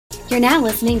You're now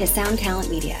listening to Sound Talent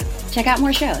Media. Check out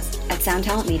more shows at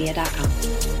soundtalentmedia.com.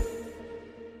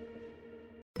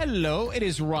 Hello, it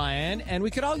is Ryan, and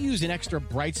we could all use an extra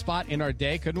bright spot in our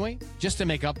day, couldn't we? Just to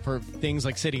make up for things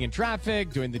like sitting in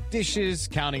traffic, doing the dishes,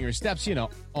 counting your steps, you know,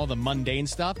 all the mundane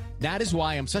stuff. That is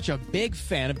why I'm such a big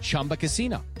fan of Chumba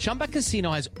Casino. Chumba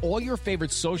Casino has all your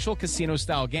favorite social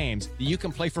casino-style games that you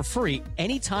can play for free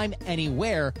anytime,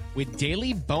 anywhere with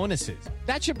daily bonuses.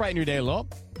 That should brighten your day a little.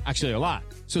 Actually, a lot.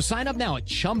 So sign up now at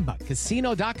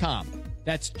ChumbaCasino.com.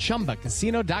 That's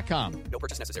ChumbaCasino.com. No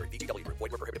purchase necessary. VGW Group.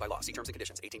 Void where prohibited by law. See terms and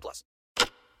conditions. 18 plus.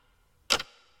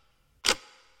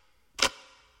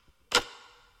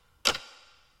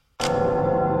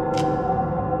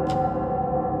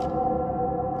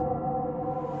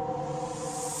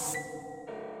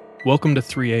 Welcome to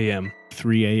 3 a.m.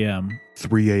 3 a.m.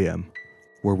 3 a.m.,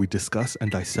 where we discuss and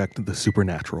dissect the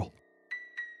supernatural.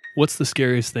 What's the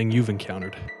scariest thing you've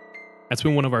encountered? That's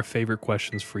been one of our favorite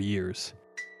questions for years.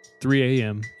 3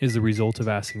 a.m. is the result of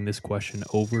asking this question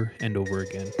over and over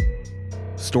again.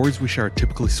 Stories we share are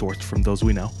typically sourced from those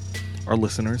we know, our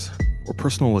listeners, or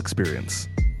personal experience,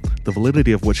 the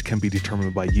validity of which can be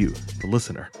determined by you, the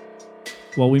listener.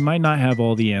 While we might not have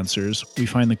all the answers, we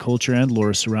find the culture and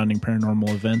lore surrounding paranormal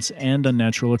events and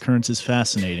unnatural occurrences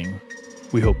fascinating.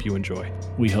 We hope you enjoy.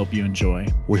 We hope you enjoy.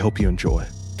 We hope you enjoy.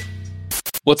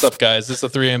 What's up, guys? This is the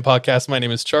 3 a.m. podcast. My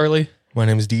name is Charlie. My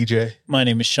name is DJ. My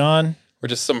name is Sean. We're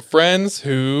just some friends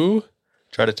who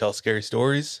try to tell scary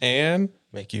stories and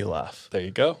make you laugh. there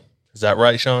you go. Is that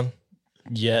right, Sean?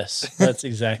 Yes, that's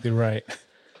exactly right.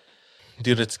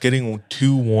 Dude, it's getting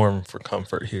too warm for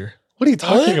comfort here. What are you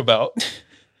talking about?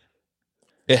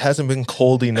 It hasn't been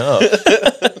cold enough.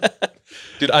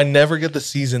 Dude, I never get the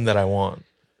season that I want,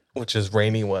 which is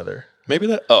rainy weather, Maybe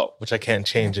that. which I can't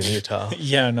change in Utah.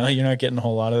 Yeah, no, you're not getting a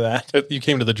whole lot of that. You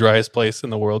came to the driest place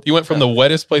in the world. You went from the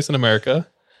wettest place in America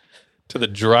to the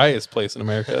driest place in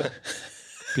America,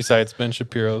 besides Ben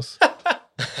Shapiro's.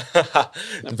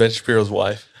 Ben Shapiro's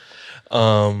wife.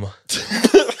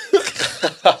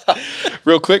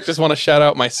 Real quick, just want to shout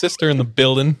out my sister in the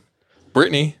building,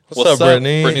 Brittany. What's up,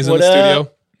 Brittany? Brittany's What in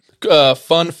the studio.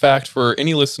 Fun fact for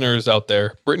any listeners out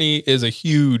there, Brittany is a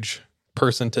huge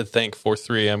person to thank for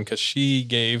 3am because she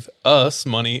gave us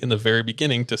money in the very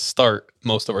beginning to start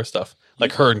most of our stuff,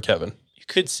 like her and Kevin. You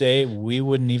could say we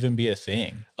wouldn't even be a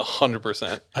thing.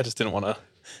 100%. I just didn't want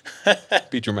to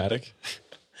be dramatic.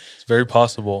 It's very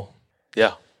possible.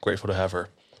 Yeah, grateful to have her.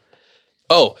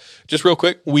 Oh, just real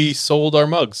quick, we sold our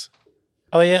mugs.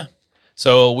 Oh, yeah.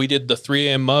 So we did the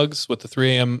 3am mugs with the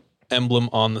 3am emblem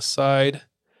on the side,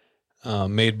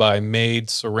 made by Made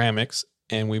Ceramics,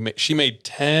 and she made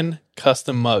 10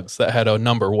 custom mugs that had a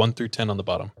number 1 through 10 on the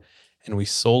bottom, and we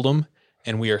sold them,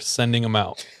 and we are sending them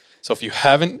out. So if you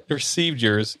haven't received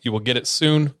yours, you will get it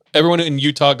soon. Everyone in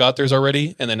Utah got theirs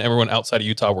already, and then everyone outside of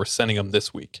Utah, we're sending them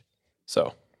this week.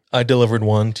 So I delivered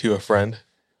one to a friend.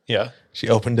 yeah, She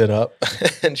opened it up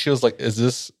and she was like, "Is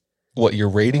this what you're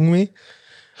rating me?"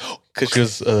 Because she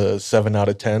was 7 out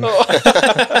of 10.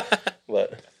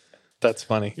 But that's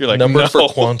funny. You're like, number no. for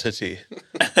quantity.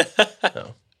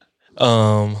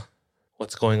 No.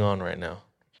 What's going on right now?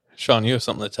 Sean, you have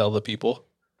something to tell the people.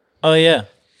 Oh, yeah.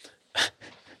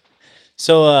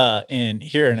 So, in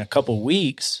a couple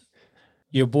weeks,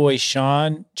 your boy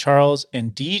Sean, Charles,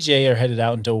 and DJ are headed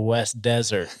out into West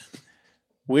Desert.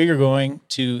 We are going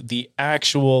to the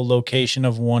actual location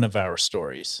of one of our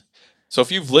stories. So if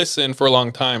you've listened for a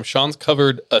long time, Sean's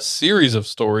covered a series of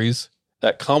stories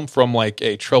that come from like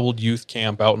a troubled youth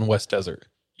camp out in West Desert.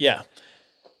 Yeah.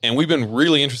 And we've been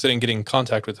really interested in getting in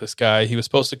contact with this guy. He was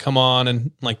supposed to come on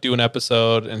and like do an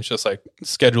episode, and it's just like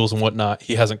schedules and whatnot.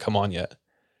 He hasn't come on yet.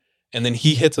 And then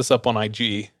he hits us up on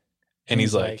IG and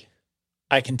he's like,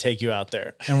 I can take you out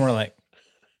there. And we're like,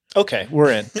 okay,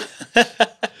 we're in.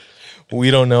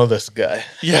 We don't know this guy.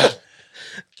 yeah.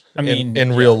 I mean,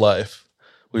 in real life,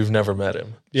 we've never met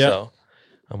him. Yeah. So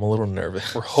I'm a little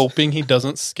nervous. We're hoping he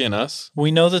doesn't skin us.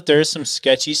 we know that there's some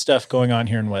sketchy stuff going on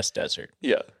here in West Desert.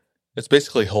 Yeah. It's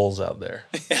basically holes out there.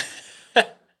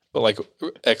 But like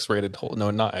X-rated holes.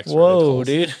 No, not X-rated Whoa, holes.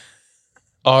 dude.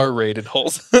 R-rated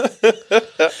holes.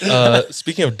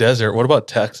 Speaking of desert, what about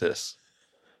Texas?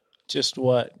 Just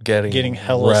what? Getting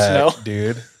hella wrecked, snow?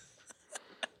 dude.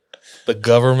 The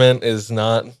government is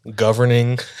not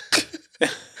governing.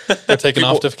 They're taking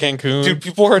off to Cancun. Dude,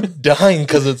 people are dying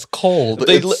because it's cold.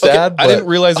 They, It's sad, I didn't but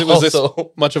realize it was also, this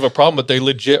much of a problem, but they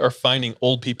legit are finding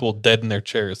old people dead in their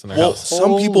chairs in their Well, house.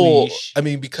 some people, Holy I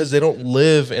mean, because they don't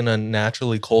live in a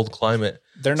naturally cold climate.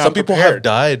 They're not Some people prepared. have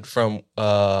died from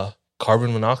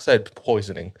carbon monoxide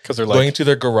poisoning 'Cause they're going like- into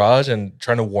their garage and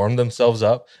trying to warm themselves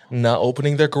up, not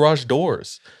opening their garage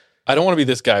doors. I don't want to be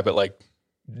this guy, but like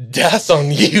That's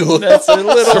on you. That's a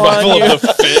little survival on you. of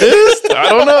the fittest. I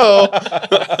don't know.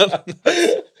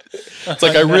 It's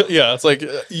like it's like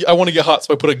I want to get hot,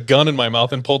 so I put a gun in my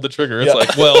mouth and pulled the trigger. It's Yeah.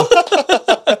 like, well,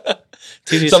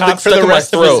 Dude, he's Something hot for stuck the in my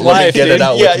rest of his throat. Let me life. get it dude.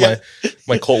 out Yeah, yeah. with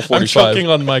my Colt I'm 45. choking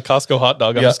on my Costco hot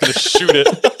dog. I'm Yeah. just gonna shoot it.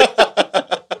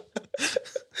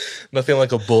 Nothing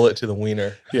like a bullet to the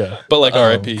wiener. Yeah, but like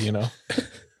R.I.P. You know,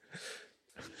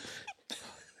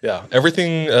 Yeah,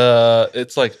 everything.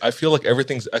 It's like I feel like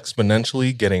everything's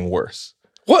exponentially getting worse.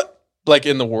 what like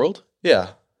in the world, Yeah,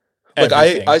 like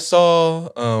Everything. I saw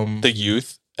the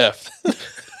youth F.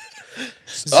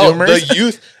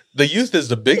 Zoomers. The youth is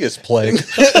the biggest plague,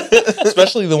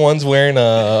 especially the ones wearing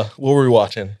what were we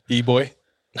watching? E-boy.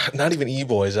 Not even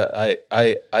e-boys. I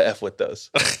F with those.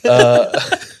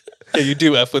 Yeah, you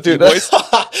do F with Dude, E-boys.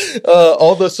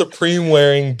 all the Supreme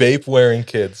wearing, vape wearing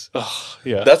kids. Oh,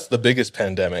 yeah. That's the biggest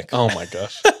pandemic. Oh my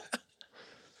gosh,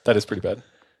 that is pretty bad,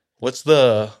 What's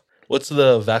the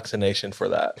vaccination for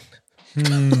that?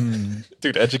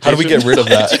 dude. Education. How do we get rid of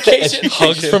that?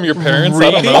 Hugs from your parents?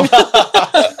 I don't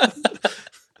know.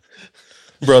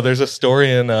 Bro, there's a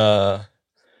story in the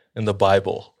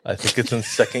Bible. I think it's in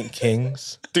 2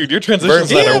 Kings. Dude, your transitions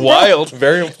Very- that Yeah, are bro. wild.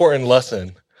 Very important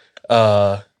lesson.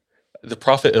 The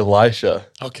prophet Elisha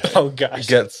Okay. Oh gosh.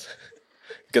 gets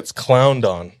clowned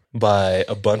on by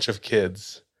a bunch of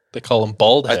kids. They call him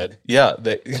bald head. Yeah,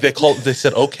 they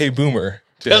said okay boomer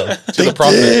to the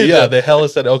prophet. Yeah, they hella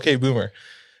said okay boomer.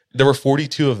 There were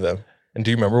 42 of them. And do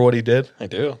you remember what he did? I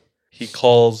do. He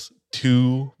calls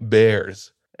 2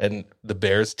 bears and the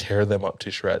bears tear them up to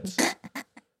shreds.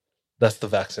 That's the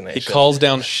vaccination. He calls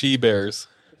down she bears,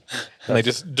 and they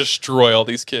just destroy all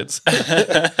these kids.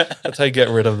 That's how you get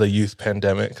rid of the youth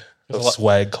pandemic of a lot-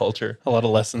 swag culture. A lot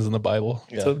of lessons in the Bible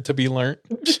Yeah. to be learned.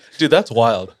 Dude, that's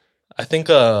wild. I think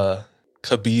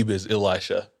Khabib is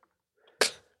Elisha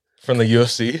from the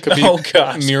UFC. Oh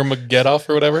gosh. Nurmagomedov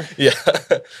or whatever. Yeah.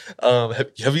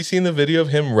 Have you seen the video of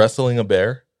him wrestling a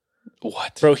bear?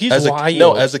 What? Bro, he's As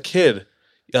wild. a kid,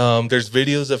 there's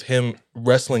videos of him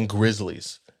wrestling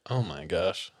grizzlies. Oh my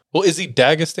gosh. Well, is he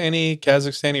Dagestani,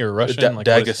 Kazakhstani, or Russian? Like,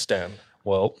 what is- Dagestan.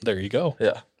 Well, there you go.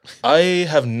 Yeah. I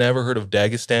have never heard of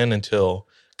Dagestan until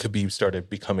Khabib started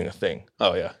becoming a thing.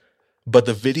 Oh yeah. But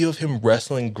the video of him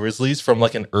wrestling grizzlies from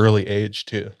like an early age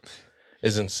too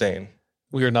is insane.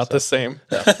 We are not the same.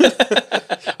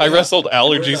 I wrestled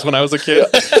allergies when I was a kid.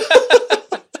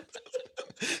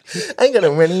 I got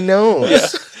a runny nose.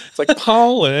 It's like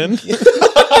pollen.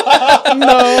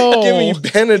 No. Give me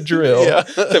Benadryl. Yeah.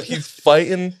 So he's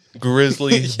fighting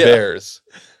grizzly bears.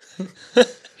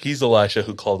 He's Elisha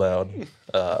who called out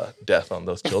death on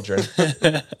those children,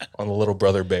 on the little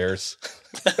brother bears.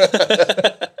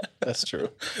 That's true.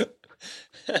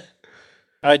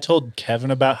 I told Kevin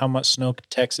about how much snow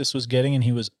Texas was getting, and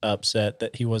he was upset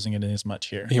that he wasn't getting as much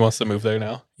here. He wants to move there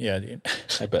now. Yeah, dude.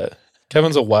 I bet.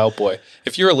 Kevin's a wild boy.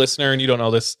 If you're a listener and you don't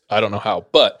know this, I don't know how,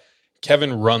 but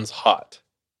Kevin runs hot.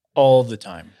 All the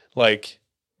time. Like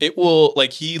it will,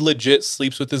 like he legit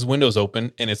sleeps with his windows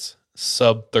open and it's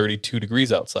sub 32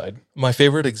 degrees outside. My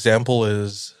favorite example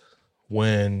is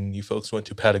when you folks went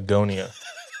to Patagonia.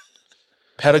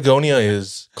 Patagonia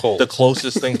is Cold. the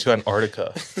closest thing to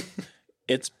Antarctica.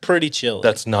 It's pretty chilly.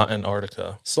 That's not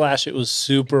Antarctica. / it was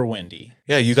super windy.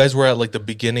 Yeah, you guys were at like the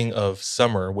beginning of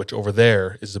summer, which over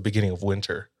there is the beginning of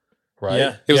winter, right?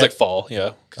 Yeah. It was like fall.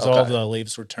 Yeah. Because all Okay. the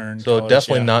leaves were turned. So colors,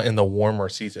 definitely yeah. not in the warmer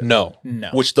season. No. No.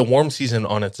 Which the warm season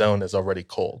on its own is already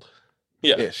cold.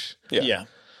 Yeah. Ish. Yeah. Yeah.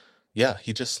 Yeah,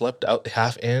 he just slept out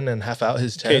half in and half out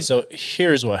his tent. Okay, so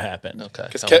here's what happened. Okay.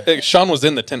 Because tell me. Sean was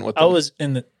in the tent with them. I was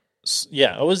in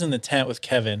the tent with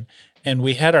Kevin, and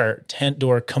we had our tent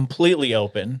door completely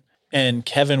open, and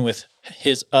Kevin with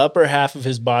his upper half of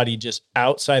his body just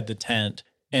outside the tent,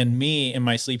 and me in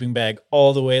my sleeping bag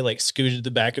all the way like scooted to the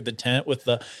back of the tent with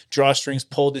the drawstrings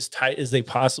pulled as tight as they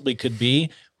possibly could be,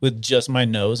 with just my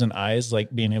nose and eyes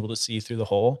like being able to see through the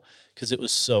hole because it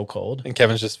was so cold. and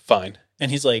Kevin's just fine. And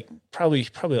he's like probably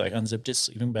like unzipped his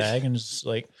sleeping bag and just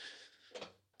like,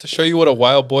 To show you what a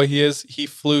wild boy he is, he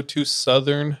flew to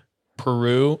southern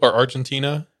Peru or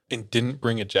Argentina and didn't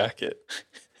bring a jacket.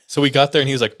 So we got there and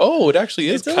he was like, "Oh, it actually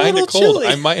is It's a kind of little cold. chilly."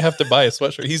 I might have to buy a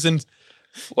sweatshirt." He's in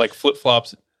like flip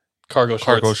flops, cargo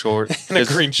short and a his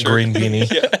green shirt. green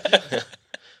beanie. Yeah.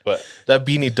 But That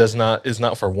beanie is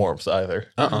not for warmth either.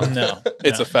 no.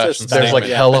 It's no. a fashion Just- There's like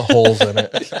Yeah. hella holes in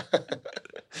it.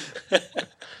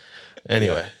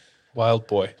 Anyway, wild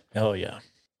boy. Oh yeah.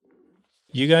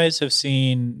 You guys have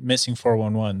seen Missing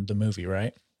 411, the movie,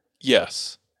 right?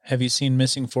 Yes. Have you seen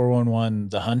Missing 411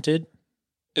 The Hunted?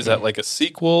 Is that like a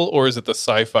sequel or is it the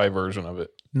sci-fi version of it?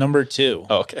 Number 2.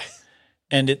 Oh, okay.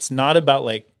 And it's not about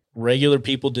like regular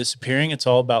people disappearing. It's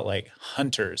all about like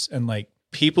hunters and like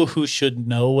people who should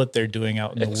know what they're doing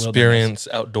out in the wilderness.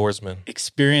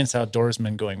 Experienced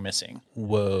outdoorsmen going missing.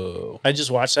 Whoa. I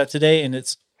just watched that today and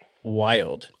it's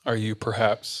wild. Are you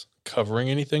perhaps covering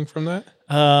anything from that?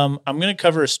 I'm going to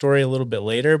cover a story a little bit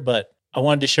later, but I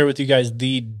wanted to share with you guys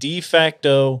the de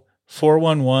facto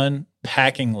 411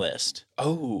 packing list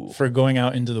Oh. for going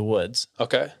out into the woods.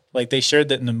 Okay. Like they shared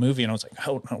that in the movie and I was like,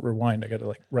 oh, no, rewind. I got to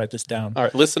like write this down. All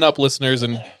right. Listen up, listeners,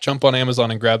 and jump on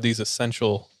Amazon and grab these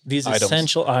essential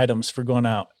items for going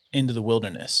out into the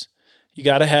wilderness. You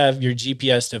got to have your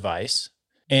GPS device,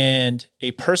 and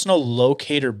a personal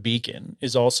locator beacon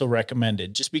is also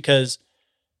recommended, just because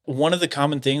one of the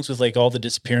common things with like all the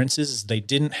disappearances is they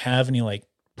didn't have any like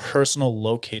personal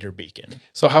locator beacon.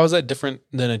 So how is that different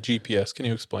than a GPS? Can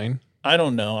you explain? I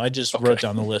don't know. I just wrote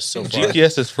down the list so far.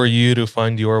 GPS is for you to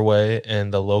find your way,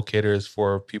 and the locator is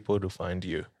for people to find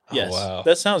you. Yes, Oh, wow.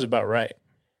 that sounds about right.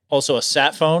 Also, a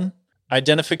sat phone,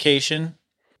 identification,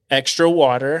 extra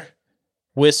water,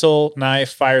 whistle,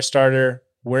 knife, fire starter,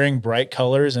 wearing bright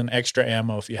colors, and extra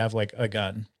ammo if you have like a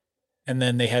gun. And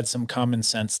then they had some common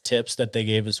sense tips that they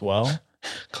gave as well.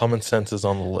 Common sense is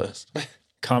on the list.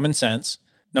 Common sense.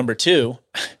 Number 2,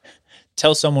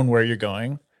 tell someone where you're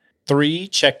going. 3,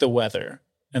 check the weather.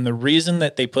 And the reason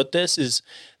that they put this is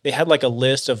they had like a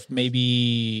list of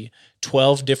maybe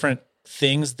 12 different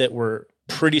things that were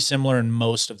pretty similar in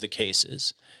most of the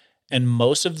cases. And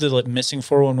most of the missing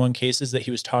 411 cases that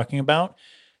he was talking about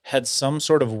had some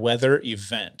sort of weather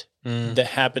event that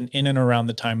happened in and around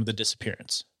the time of the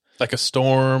disappearance. Like a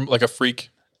storm, like a freak.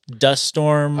 Dust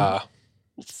storm,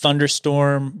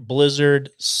 thunderstorm,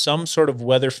 blizzard, some sort of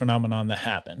weather phenomenon that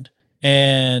happened.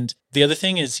 And the other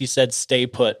thing is he said, stay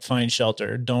put, find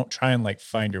shelter. Don't try and like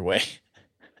find your way.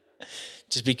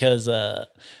 Just because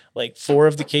like 4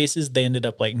 of the cases, they ended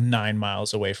up like 9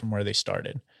 miles away from where they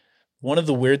started. One of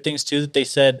the weird things too that they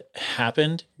said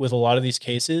happened with a lot of these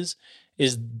cases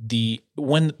is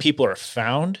when people are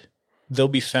found, they'll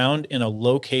be found in a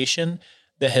location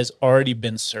that has already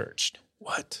been searched.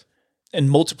 What?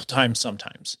 And multiple times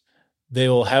sometimes. They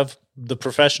will have the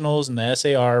professionals and the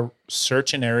SAR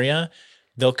search an area.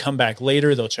 They'll come back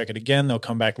later. They'll check it again. They'll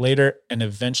come back later. And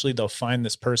eventually they'll find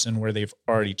this person where they've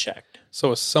already checked.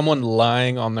 So is someone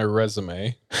lying on their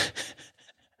resume?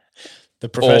 The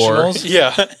professionals? Or,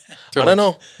 yeah. I don't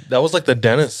know. That was like the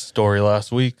dentist story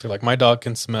last week. They're like, my dog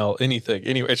can smell anything.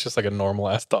 Anyway, it's just like a normal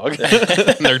ass dog.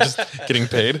 And they're just getting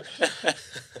paid.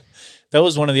 That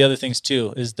was one of the other things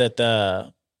too, is that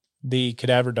the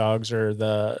cadaver dogs or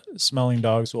the smelling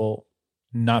dogs will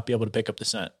not be able to pick up the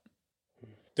scent.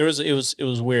 It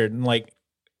was weird. And like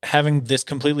having this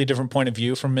completely different point of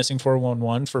view from Missing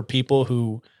 411 for people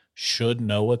who should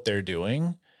know what they're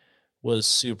doing was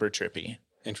super trippy.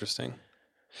 Interesting.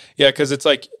 Yeah, because it's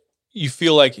like you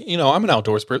feel like, I'm an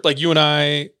outdoors person. Like you and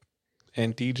I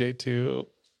and DJ too,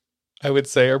 I would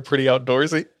say are pretty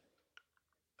outdoorsy.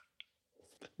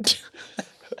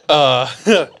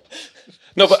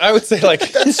 No, but I would say like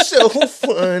That's so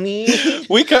funny.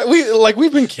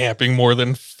 we've been camping more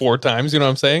than 4 times. You know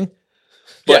what I'm saying?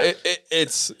 But Yeah.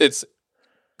 it's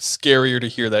scarier to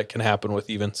hear that can happen with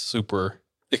even super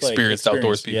experienced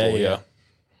outdoors people. Yeah.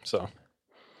 So,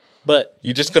 But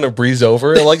You just gonna breeze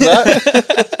over it like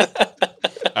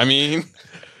that? I mean,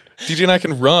 DJ and I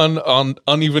can run on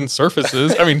uneven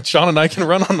surfaces. I mean, Sean and I can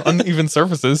run on uneven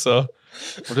surfaces. So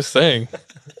we're just saying,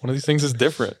 one of these things is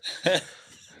different. I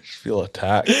feel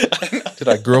attacked. Dude,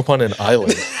 I grew up on an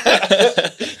island.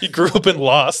 You grew up in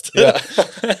Lost. Yeah.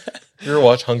 You ever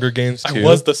watch Hunger Games too? I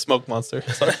was the smoke monster.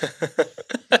 Sorry.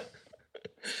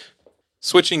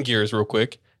 Switching gears real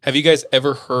quick. Have you guys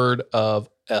ever heard of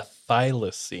a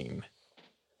thylacine?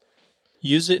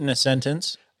 use it in a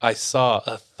sentence. I saw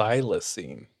a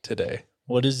thylacine today.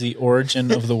 What is the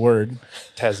origin of the word?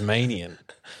 Tasmanian.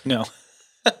 No.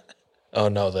 Oh,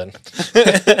 no, then.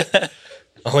 I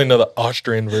only know the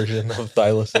Austrian version of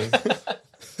thylacine.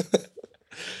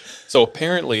 So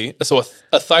apparently, a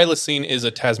thylacine is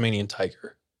a Tasmanian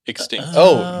tiger, extinct.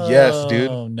 Oh, yes, dude.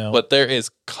 Oh, no. But there is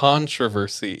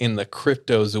controversy in the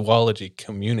cryptozoology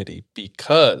community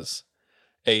because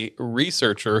a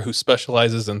researcher who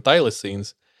specializes in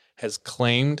thylacines has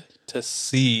claimed to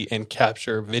see and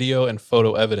capture video and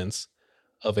photo evidence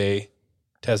of a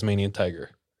Tasmanian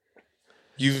tiger.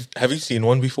 Have you seen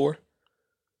one before?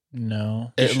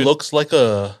 No. It looks like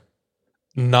a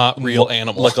Not real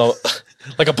animal. like a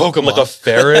like a Pokemon. like a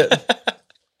ferret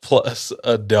plus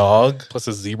a dog, plus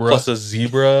a zebra. plus a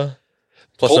zebra,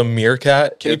 plus a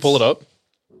meerkat. Can you pull it up?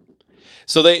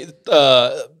 So they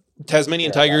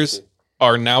Tasmanian tigers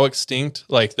are now extinct.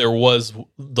 Like there was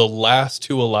the last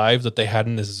 2 alive that they had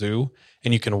in this zoo,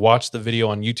 and you can watch the video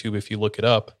on YouTube if you look it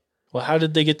up. Well, how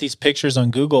did they get these pictures on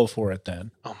Google for it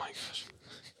then? Oh my gosh.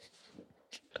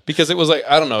 Because it was like,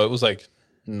 I don't know, it was like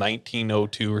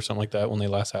 1902 or something like that when they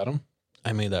last had them.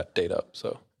 I made that date up,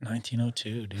 so.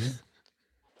 1902, dude.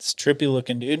 It's trippy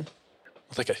looking, dude.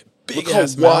 With like a big Look how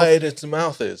ass mouth. wide its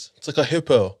mouth is. It's like a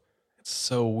hippo. It's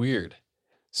so weird.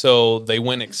 So they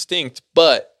went extinct,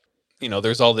 but, you know,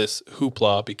 there's all this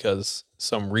hoopla because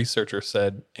some researcher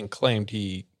said and claimed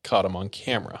he caught them on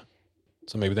camera.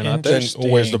 So maybe they're not there.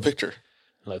 Interesting. Where's the picture?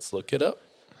 Let's look it up.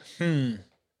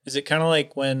 Is it kind of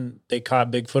like when they caught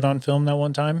Bigfoot on film that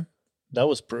one time? That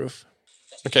was proof.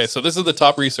 Okay, so this is the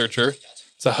top researcher.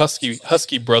 It's a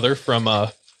husky brother from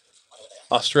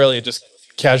Australia, just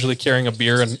casually carrying a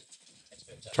beer and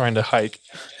trying to hike.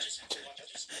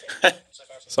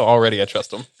 So already I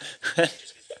trust him.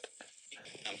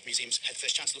 Museums had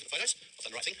first chance to look at the photos. I've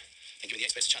done the right thing and given the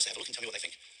experts a chance to have a look and tell me what they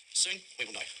think. Soon we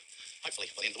will know. Hopefully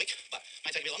by the end of the week, but it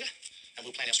may take a bit longer, and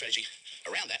we'll plan our strategy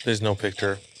around that. There's no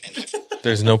picture. And hopefully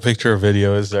There's no picture or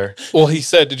video, is there? Well, he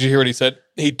said, did you hear what he said?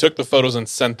 He took the photos and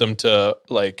sent them to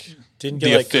like Didn't the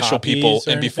get like official copies people,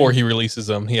 or and before anything? he releases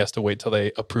them, he has to wait till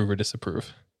they approve or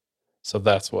disapprove. So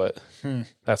that's what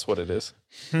it is.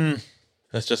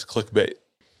 That's just clickbait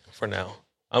for now.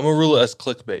 I'm gonna rule it as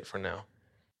clickbait for now.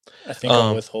 I think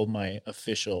I'll withhold my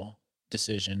official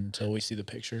decision until we see the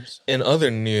pictures. In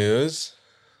other news,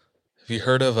 have you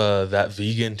heard of that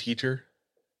vegan teacher?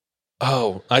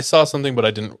 Oh, I saw something, but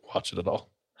I didn't watch it at all.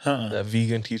 That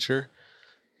vegan teacher.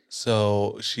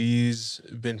 So she's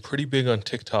been pretty big on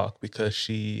TikTok because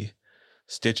she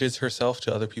stitches herself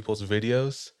to other people's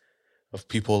videos of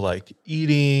people like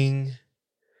eating,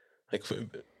 like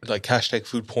hashtag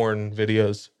food porn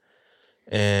videos.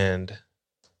 And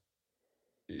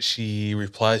she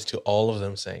replies to all of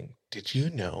them saying, did you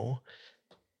know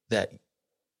that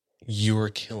you are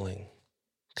killing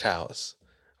cows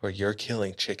or you're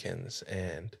killing chickens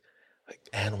and like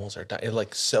animals are dying? It's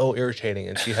like so irritating.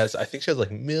 And I think she has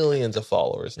like millions of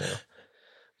followers now,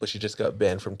 but she just got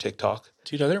banned from TikTok.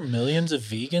 Dude, are there millions of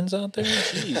vegans out there?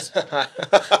 Jeez.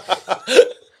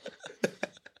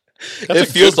 It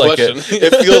feels like it.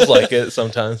 It feels like it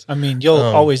sometimes. I mean, you'll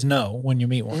always know when you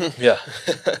meet one. Yeah.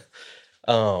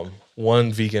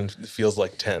 One vegan feels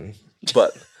like 10,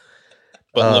 but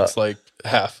looks like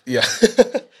half. yeah.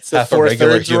 It's a Half a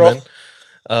regular 4/3 rule.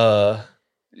 human.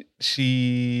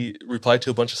 She replied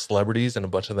to a bunch of celebrities and a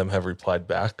bunch of them have replied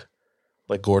back.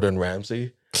 Like Gordon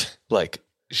Ramsay. Like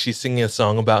she's singing a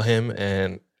song about him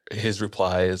and his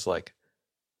reply is like,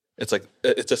 it's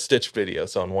a stitched video.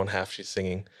 So on one half she's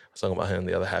singing a song about him, and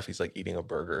the other half he's like eating a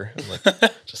burger and like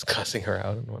just cussing her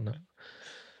out and whatnot.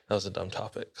 That was a dumb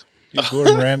topic. Dude,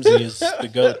 Gordon Ramsay is the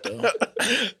GOAT, though.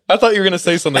 I thought you were going to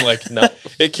say something like, no,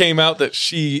 it came out that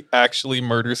she actually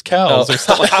murders cows or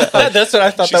something like that. That's what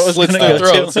I thought She that was going slits to their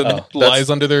go throats to. and lies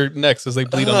under their necks as they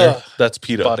bleed on their That's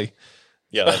PETA. body.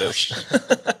 Yeah, that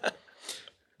is.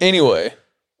 Anyway,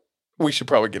 we should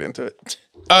probably get into it.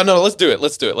 No, let's do it.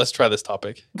 Let's try this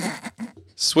topic.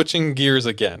 Switching gears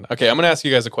again. Okay, I'm going to ask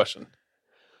you guys a question.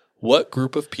 What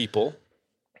group of people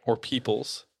or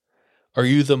peoples are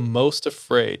you the most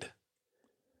afraid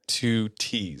to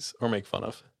tease or make fun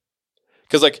of?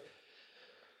 Because like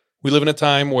we live in a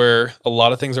time where a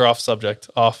lot of things are off subject,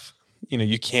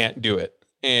 you can't do it.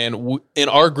 And in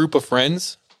our group of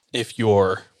friends, if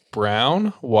you're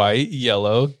brown, white,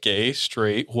 yellow, gay,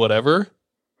 straight, whatever,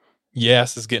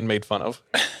 yes, is getting made fun of.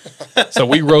 So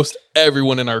we roast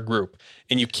everyone in our group,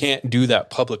 and you can't do that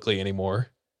publicly anymore.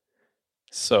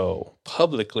 So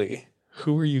publicly,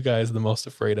 who are you guys the most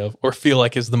afraid of or feel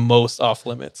like is the most off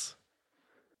limits?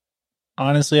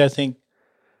 Honestly, I think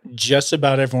just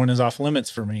about everyone is off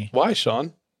limits for me. Why,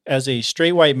 Sean? As a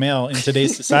straight white male in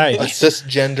today's society, A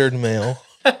cisgendered male.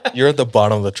 You're at the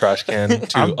bottom of the trash can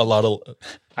to a lot of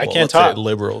I can't let's say talk.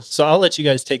 liberals. So I'll let you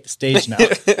guys take the stage now.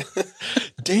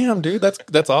 Damn, dude,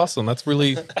 that's awesome. That's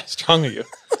really strong of you.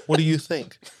 What do you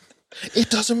think? It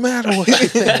doesn't matter what you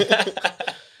think.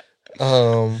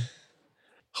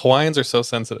 Hawaiians are so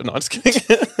sensitive. No, I'm just kidding.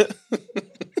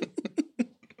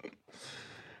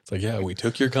 It's like, yeah, we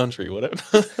took your country,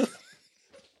 whatever.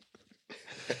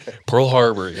 Pearl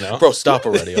Harbor, Bro, stop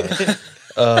already.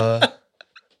 All right.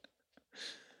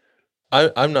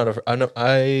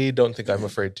 I don't think I'm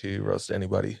afraid to roast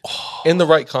anybody in the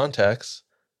right context,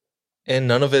 and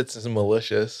none of it's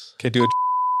malicious. Okay, do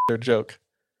a joke.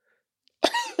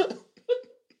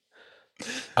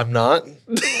 I'm not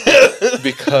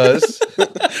because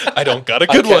I don't got a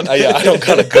good one. I don't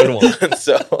got a good one.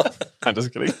 So I'm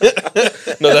just kidding.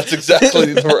 no, that's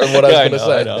exactly what I was going to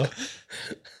say. I know.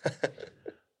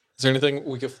 Is there anything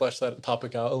we could flesh that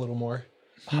topic out a little more?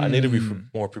 I need to be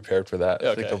more prepared for that.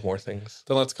 Okay. Think of more things.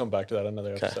 Then let's come back to that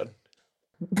another episode.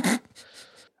 All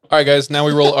right, guys. Now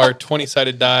we roll our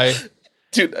 20-sided die.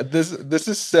 Dude, this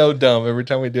is so dumb every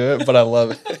time we do it, but I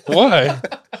love it. Why?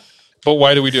 But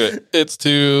why do we do it? It's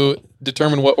to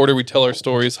determine what order we tell our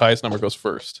stories. Highest number goes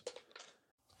first.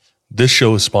 This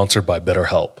show is sponsored by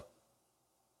BetterHelp.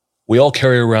 We all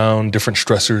carry around different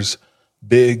stressors,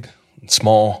 big and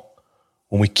small.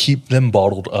 When we keep them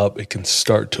bottled up, it can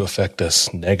start to affect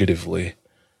us negatively.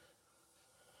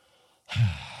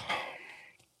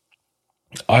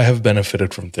 I have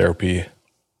benefited from therapy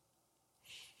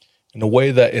in a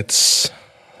way that it's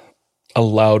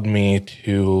allowed me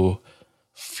to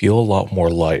feel a lot more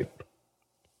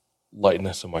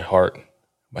lightness in my heart,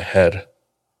 my head,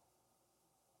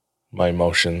 my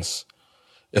emotions.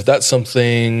 If that's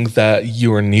something that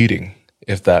you are needing,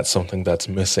 if that's something that's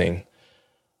missing,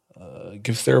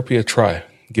 give therapy a try.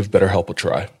 Give BetterHelp a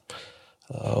try.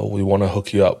 We want to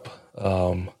hook you up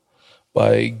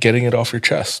by getting it off your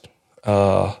chest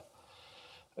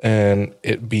and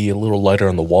it be a little lighter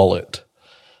on the wallet.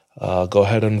 Go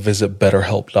ahead and visit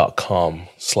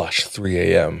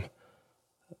betterhelp.com/3am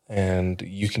and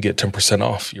you can get 10%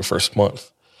 off your first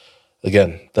month.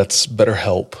 Again, that's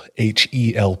BetterHelp,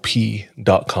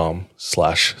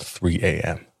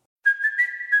 HELP.com/3am.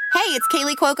 Hey, it's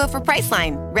Kaylee Cuoco for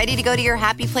Priceline. Ready to go to your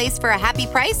happy place for a happy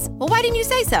price? Well, why didn't you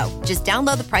say so? Just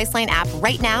download the Priceline app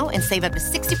right now and save up to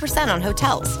 60% on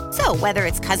hotels. So whether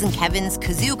it's Cousin Kevin's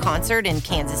Kazoo Concert in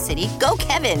Kansas City, go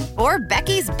Kevin, or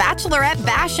Becky's Bachelorette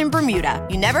Bash in Bermuda,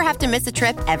 you never have to miss a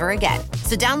trip ever again.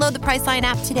 So download the Priceline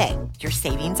app today. Your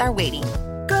savings are waiting.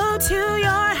 Go to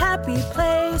your happy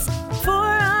place for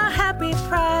a happy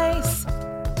price.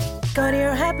 Go to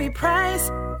your happy price,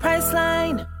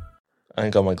 Priceline. I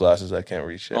ain't got my glasses. I can't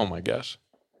reach it. Oh, my gosh.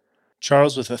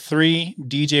 Charles with a 3,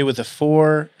 DJ with a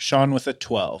 4, Sean with a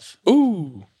 12.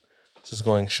 Ooh. This is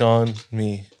going Sean,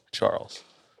 me, Charles.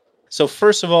 So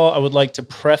first of all, I would like to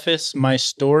preface my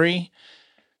story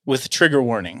with a trigger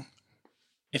warning.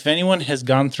 If anyone has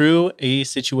gone through a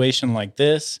situation like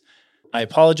this, I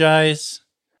apologize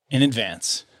in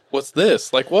advance. What's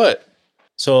this? Like what?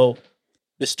 So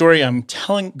the story I'm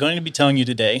going to be telling you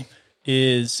today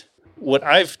is what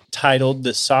I've titled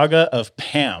The Saga of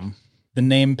Pam, the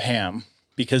name Pam,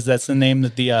 because that's the name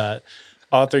that the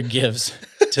author gives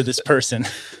to this person.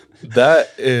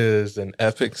 That is an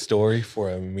epic story for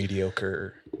a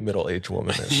mediocre middle-aged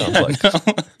woman, it sounds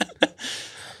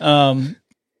like.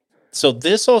 So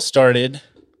this all started,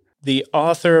 the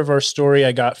author of our story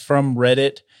I got from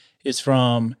Reddit is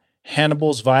from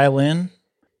Hannibal's Violin.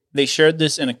 They shared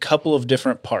this in a couple of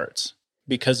different parts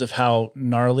because of how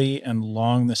gnarly and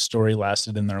long the story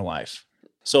lasted in their life.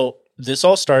 So this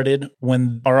all started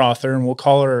when our author, and we'll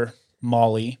call her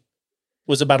Molly,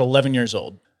 was about 11 years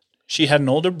old. She had an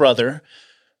older brother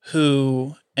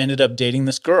who ended up dating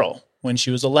this girl when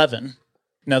she was 11.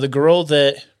 Now, the girl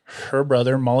that her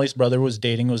brother, Molly's brother, was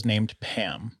dating was named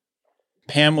Pam.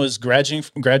 Pam was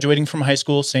graduating from high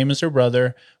school, same as her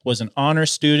brother, was an honor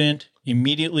student,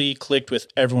 immediately clicked with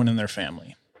everyone in their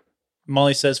family.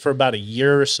 Molly says for about a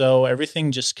year or so,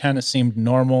 everything just kind of seemed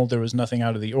normal. There was nothing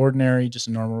out of the ordinary, just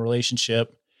a normal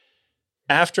relationship.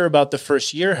 After about the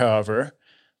first year, however,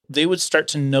 they would start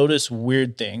to notice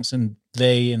weird things, and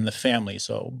they in the family,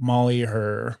 so Molly,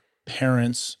 her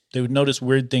parents, they would notice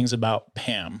weird things about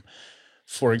Pam.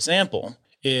 For example,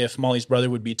 if Molly's brother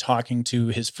would be talking to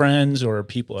his friends or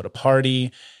people at a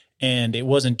party, and it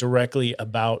wasn't directly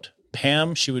about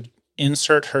Pam, she would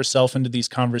insert herself into these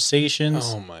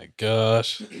conversations. Oh my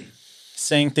gosh.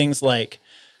 Saying things like,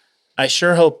 I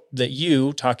sure hope that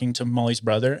you, talking to Molly's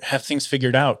brother, have things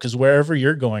figured out because wherever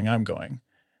you're going, I'm going.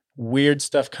 Weird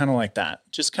stuff kind of like that.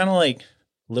 Just kind of like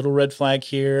little red flag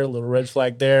here, little red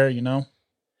flag there, you know?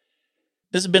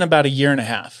 This has been about a year and a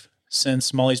half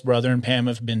since Molly's brother and Pam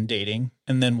have been dating.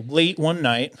 And then late one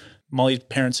night, Molly's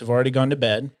parents have already gone to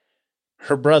bed.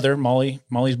 Her brother,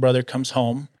 Molly's brother, comes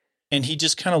home. And he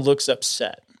just kind of looks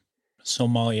upset. So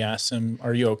Molly asks him,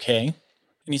 are you okay?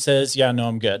 And he says, yeah, no,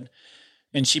 I'm good.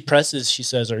 And she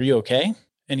says, are you okay?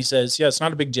 And he says, yeah, it's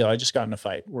not a big deal. I just got in a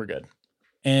fight. We're good.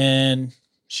 And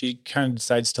she kind of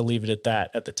decides to leave it at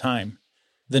that at the time.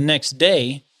 The next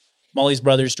day, Molly's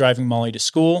brother's driving Molly to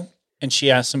school. And she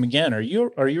asks him again, are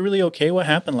you really okay? What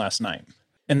happened last night?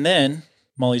 And then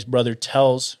Molly's brother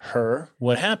tells her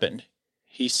what happened.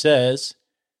 He says,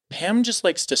 Pam just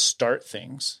likes to start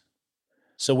things.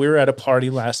 So we were at a party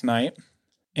last night,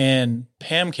 and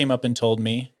Pam came up and told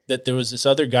me that there was this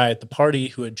other guy at the party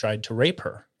who had tried to rape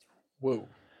her. Whoa.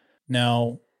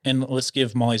 Now, and let's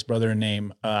give Molly's brother a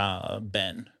name,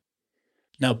 Ben.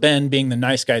 Now, Ben, being the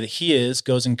nice guy that he is,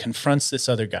 goes and confronts this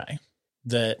other guy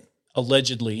that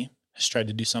allegedly has tried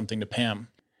to do something to Pam.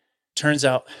 Turns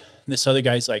out this other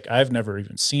guy's like, I've never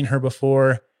even seen her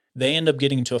before. They end up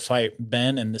getting into a fight,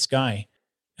 Ben and this guy.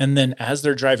 And then as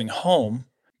they're driving home,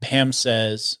 Pam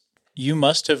says, you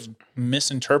must have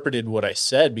misinterpreted what I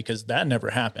said because that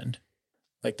never happened.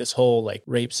 Like this whole like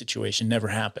rape situation never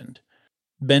happened.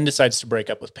 Ben decides to break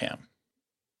up with Pam.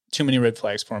 Too many red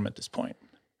flags for him at this point.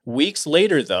 Weeks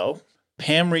later, though,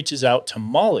 Pam reaches out to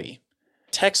Molly,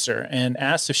 texts her, and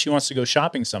asks if she wants to go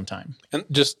shopping sometime. And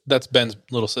just, that's Ben's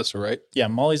little sister, right? Yeah,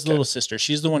 Molly's little sister.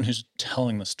 She's the one who's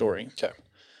telling the story. Okay.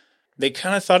 They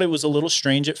kind of thought it was a little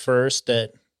strange at first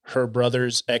that her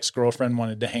brother's ex-girlfriend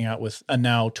wanted to hang out with a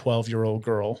now 12-year-old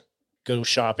girl, go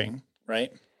shopping,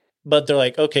 right? But they're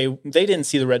like, okay, they didn't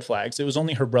see the red flags. It was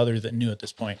only her brother that knew at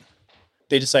this point.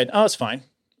 They decide, oh, it's fine.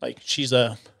 Like, she's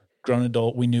a grown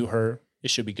adult. We knew her.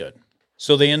 It should be good.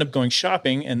 So they end up going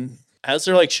shopping. And as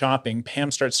they're like shopping,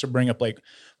 Pam starts to bring up like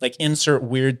insert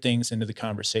weird things into the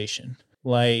conversation.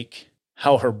 Like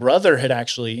how her brother had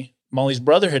actually, Molly's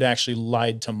brother had actually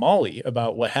lied to Molly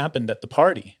about what happened at the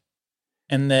party.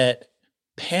 And that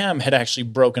Pam had actually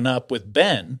broken up with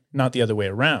Ben, not the other way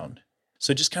around.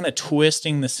 So just kind of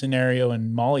twisting the scenario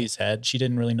in Molly's head. She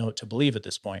didn't really know what to believe at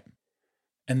this point.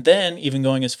 And then even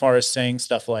going as far as saying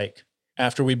stuff like,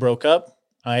 after we broke up,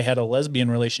 I had a lesbian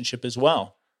relationship as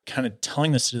well. Kind of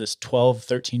telling this to this 12,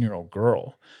 13-year-old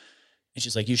girl. And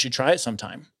she's like, you should try it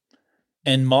sometime.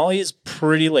 And Molly is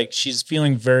pretty like, she's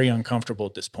feeling very uncomfortable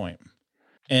at this point.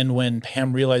 And when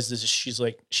Pam realizes, she's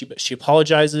like, she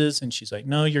apologizes and she's like,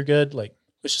 no, you're good. Like,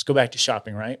 let's just go back to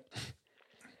shopping, right?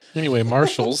 Anyway,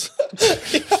 Marshalls.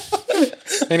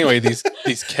 Anyway,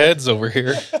 these kids over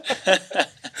here.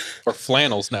 Or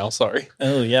flannels now, sorry.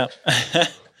 Oh, yeah.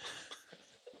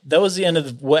 That was the end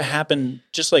of what happened,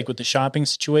 just like with the shopping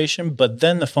situation. But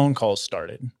then the phone calls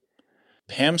started.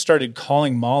 Pam started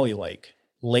calling Molly like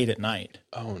late at night.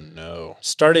 Oh, no.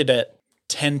 Started at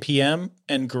 10 p.m.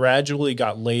 and gradually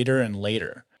got later and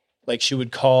later. Like she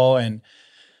would call and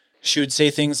she would say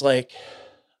things like,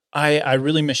 I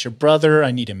really miss your brother.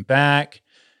 I need him back.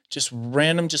 Just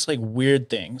random, just like weird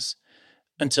things.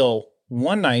 Until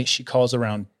one night she calls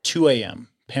around 2 a.m.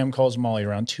 Pam calls Molly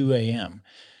around 2 a.m.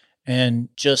 and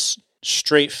just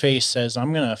straight face says,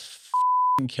 I'm going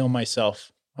to kill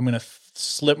myself. I'm going to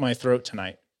slit my throat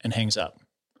tonight, and hangs up.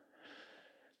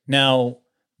 Now,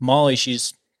 Molly,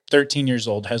 she's 13 years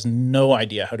old, has no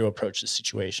idea how to approach the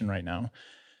situation right now.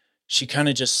 She kind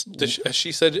of just... Has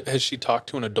she talked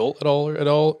to an adult at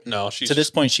all? No, to this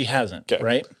point, she hasn't, okay.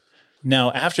 Right?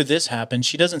 Now, after this happened,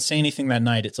 she doesn't say anything that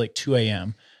night. It's like 2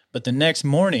 a.m. But the next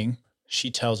morning,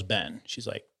 she tells Ben, she's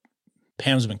like,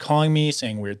 Pam's been calling me,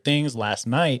 saying weird things. Last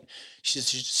night, she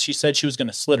said she was going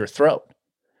to slit her throat.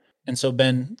 And so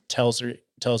Ben tells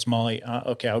Molly,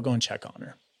 okay, I'll go and check on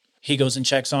her. He goes and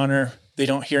checks on her. They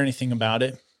don't hear anything about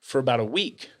it for about a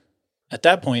week. At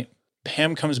that point,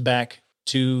 Pam comes back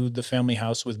to the family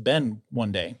house with Ben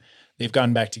one day. They've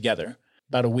gotten back together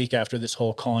about a week after this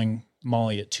whole calling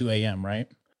Molly at 2 a.m., right?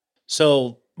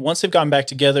 So once they've gotten back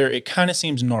together, it kind of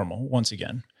seems normal once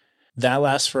again. That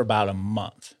lasts for about a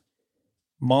month.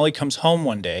 Molly comes home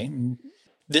one day.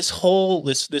 This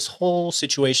whole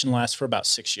situation lasts for about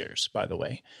 6 years, by the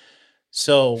way.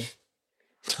 So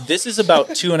this is about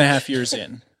 2.5 years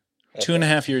in.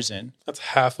 2.5 years in. That's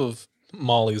half of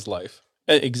Molly's life.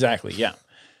 Exactly, yeah.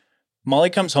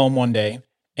 Molly comes home one day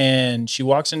and she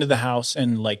walks into the house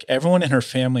and like everyone in her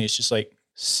family is just like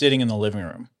sitting in the living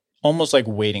room, almost like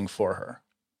waiting for her.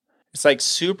 It's like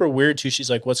super weird too. She's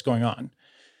like, what's going on?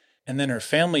 And then her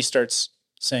family starts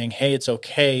saying, hey, it's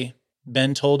okay.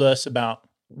 Ben told us about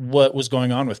what was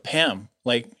going on with Pam.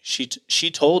 Like she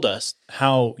told us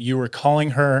how you were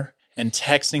calling her and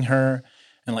texting her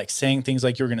and like saying things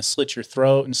like you were going to slit your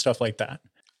throat and stuff like that.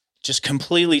 Just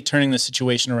completely turning the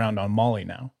situation around on Molly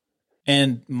now.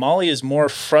 And Molly is more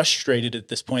frustrated at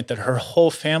this point that her whole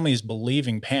family is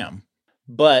believing Pam.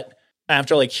 But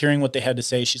after like hearing what they had to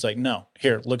say, she's like, no,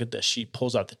 here, look at this. She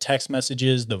pulls out the text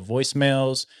messages, the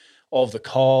voicemails, all of the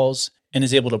calls, and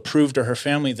is able to prove to her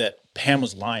family that Pam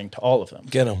was lying to all of them.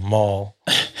 Get them all.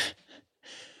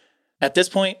 At this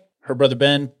point, her brother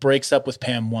Ben breaks up with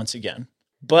Pam once again.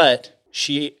 But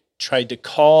she tried to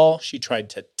call, she tried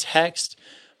to text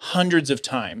hundreds of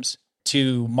times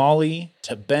to Molly,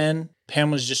 to Ben.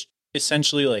 Pam was just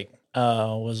essentially like,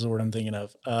 what was the word I'm thinking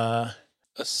of?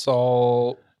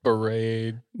 Assault.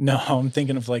 Parade. No, I'm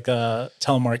thinking of like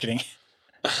telemarketing.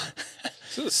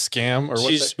 Is it a scam or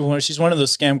what? She's one of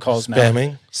those scam calls now.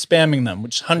 Spamming them,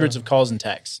 which is hundreds of calls and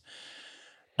texts.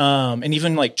 And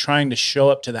even like trying to show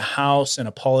up to the house and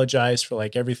apologize for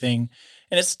like everything.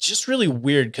 And it's just really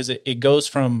weird because it goes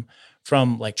from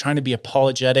like trying to be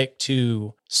apologetic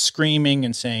to screaming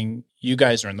and saying, you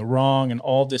guys are in the wrong and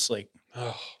all this like,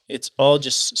 it's all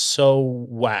just so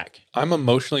whack. I'm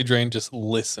emotionally drained just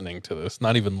listening to this,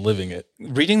 not even living it.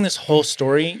 Reading this whole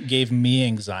story gave me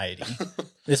anxiety.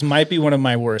 This might be one of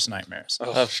my worst nightmares.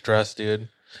 I have stress, dude.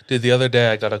 Dude, the other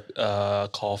day I got a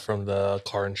call from the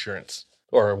car insurance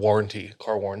or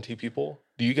car warranty people.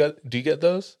 Do you get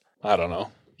those? I don't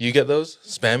know. You get those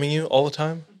spamming you all the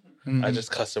time? Mm-hmm. I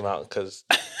just cussed them out because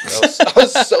I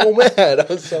was so mad. I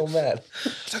was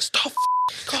like, stop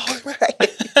calling me.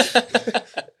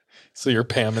 So you're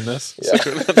Pam in this?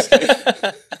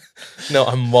 Yeah. No,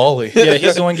 I'm Molly. Yeah,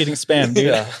 he's the one getting spammed, dude.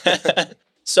 Yeah.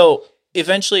 So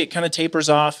eventually it kind of tapers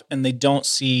off and they don't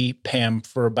see Pam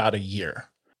for about a year.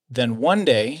 Then one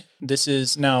day, this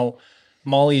is now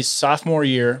Molly's sophomore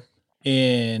year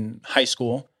in high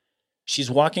school.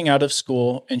 She's walking out of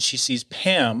school and she sees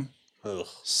Pam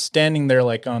standing there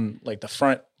like on like the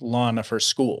front lawn of her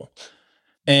school.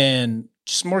 And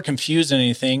just more confused than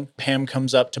anything, Pam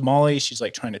comes up to Molly. She's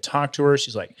like trying to talk to her.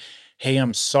 She's like, hey,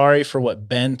 I'm sorry for what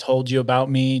Ben told you about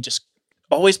me. Just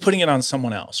always putting it on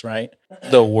someone else, right?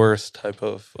 The worst type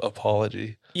of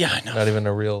apology. Yeah, I know. Not even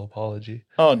a real apology.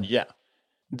 Oh, yeah.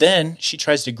 Then she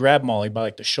tries to grab Molly by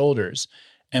like the shoulders.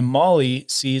 And Molly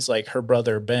sees like her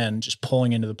brother Ben just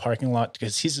pulling into the parking lot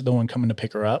because he's the one coming to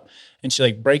pick her up. And she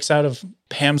like breaks out of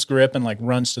Pam's grip and like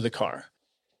runs to the car.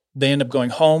 They end up going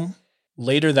home.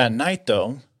 Later that night,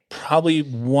 though, probably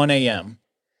 1 a.m.,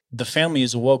 the family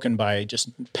is awoken by just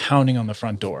pounding on the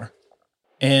front door.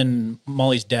 And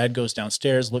Molly's dad goes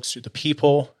downstairs, looks through the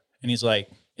peephole, and he's like,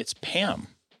 it's Pam.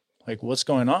 Like, what's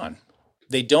going on?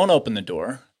 They don't open the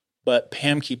door, but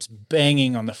Pam keeps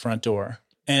banging on the front door.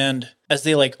 And as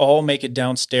they like all make it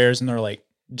downstairs and they're like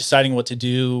deciding what to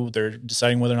do, they're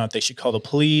deciding whether or not they should call the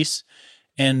police.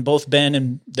 And both Ben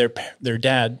and their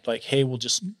dad like, hey, we'll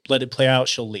just let it play out.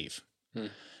 She'll leave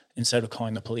instead of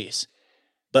calling the police.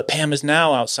 But Pam is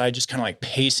now outside just kind of like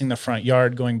pacing the front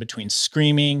yard, going between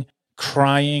screaming,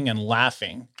 crying, and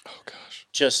laughing. Oh, gosh.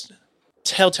 Just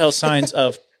telltale signs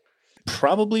of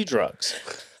probably drugs.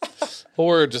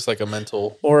 Or just like a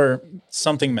mental... Or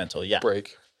something mental, yeah.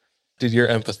 Break. Dude, you're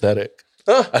empathetic.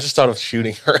 I just thought of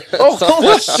shooting her.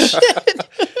 Oh, shit.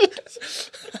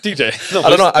 DJ. I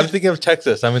don't know. I'm thinking of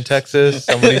Texas. I'm in Texas.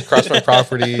 Somebody crossed my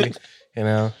property, you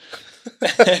know.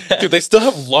 Dude, they still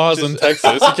have laws in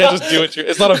Texas. You can't just do it.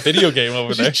 It's not a video game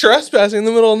over there. She's trespassing in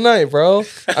the middle of the night, bro.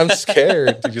 I'm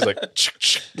scared. Dude, she's like,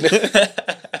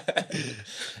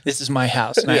 this is my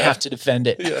house and I have to defend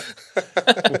it. Yeah.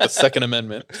 With the Second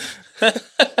Amendment.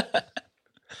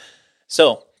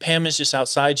 So Pam is just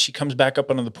outside. She comes back up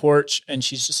onto the porch and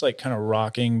she's just like kind of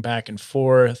rocking back and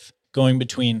forth, going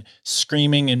between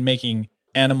screaming and making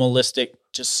animalistic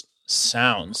just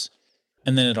sounds.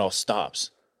 And then it all stops.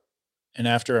 And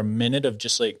after a minute of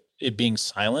just like it being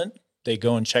silent, they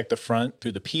go and check the front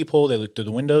through the peephole. They look through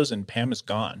the windows and Pam is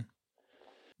gone.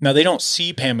 Now they don't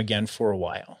see Pam again for a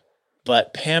while,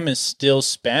 but Pam is still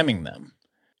spamming them.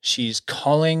 She's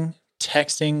calling,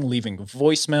 texting, leaving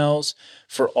voicemails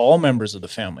for all members of the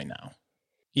family now,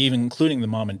 even including the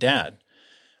mom and dad,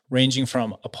 ranging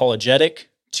from apologetic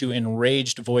to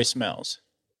enraged voicemails.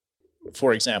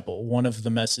 For example, one of the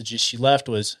messages she left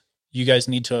was, you guys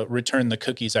need to return the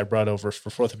cookies I brought over for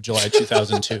 4th of July,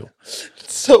 2002.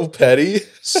 So petty.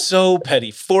 So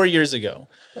petty. 4 years ago.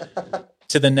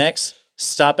 To the next,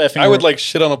 stop effing. I would like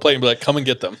shit on a plate and be like, come and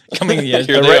get them. Coming, yeah, Here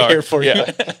they're they right are. here for you.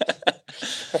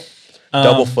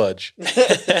 Double fudge.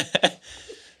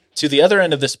 To the other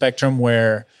end of the spectrum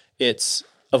where it's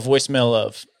a voicemail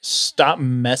of stop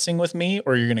messing with me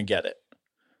or you're going to get it.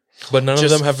 But none of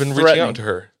Just them have been reaching threatening. out to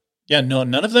her. Yeah, no,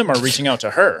 none of them are reaching out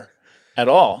to her at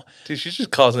all. Dude, she's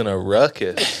just causing a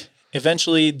ruckus.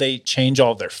 Eventually, they change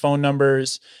all of their phone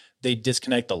numbers. They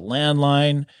disconnect the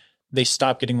landline. They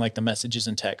stop getting like the messages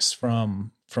and texts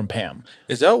from Pam.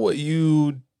 Is that what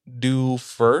you do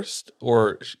first?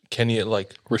 Or can you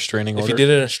like... Restraining order? If you did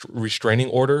a restraining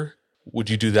order, would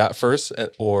you do that first?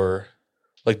 Or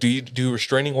like, do you do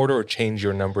restraining order or change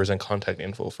your numbers and contact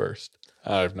info first?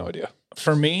 I have no idea.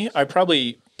 For me, I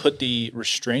probably put the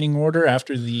restraining order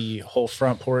after the whole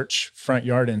front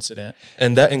yard incident.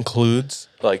 And that includes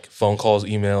like phone calls,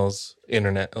 emails,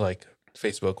 internet, like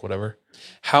Facebook, whatever.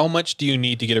 How much do you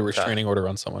need to get a restraining order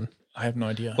on someone? I have no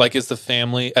idea. Like, is the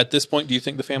family, at this point, do you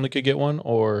think the family could get one?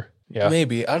 Or Yeah.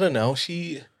 Maybe. I don't know.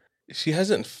 She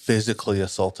hasn't physically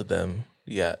assaulted them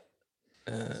yet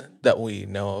that we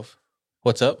know of.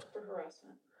 What's up?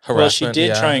 Well, she did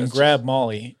yeah. try and grab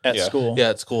Molly at Yeah. school. Yeah,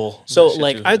 at school. So, She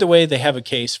like, do- either way, they have a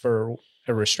case for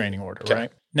a restraining order, Okay.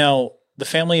 right? Now, the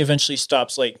family eventually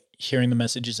stops, like, hearing the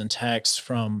messages and texts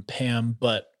from Pam,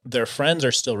 but their friends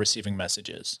are still receiving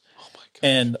messages. Oh my god.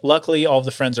 And luckily, all of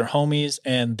the friends are homies,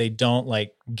 and they don't,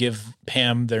 like, give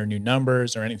Pam their new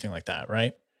numbers or anything like that,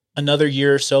 right? Another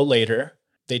year or so later,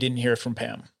 they didn't hear from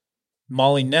Pam.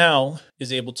 Molly now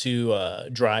is able to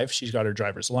drive. She's got her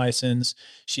driver's license.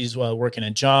 She's working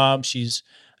a job. She's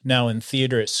now in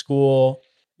theater at school.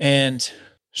 And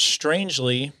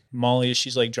strangely, Molly, as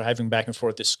she's like driving back and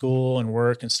forth to school and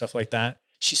work and stuff like that,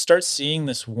 she starts seeing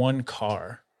this one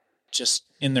car just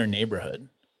in their neighborhood.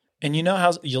 And you know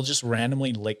how you'll just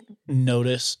randomly like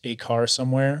notice a car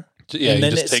somewhere? Yeah, and you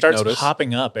then just it take starts notice.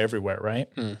 popping up everywhere, right?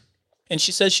 Hmm. And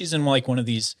she says she's in like one of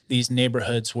these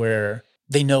neighborhoods where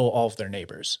they know all of their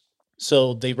neighbors.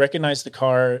 So they recognize the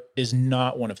car is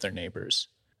not one of their neighbors.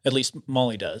 At least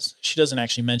Molly does. She doesn't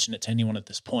actually mention it to anyone at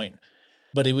this point.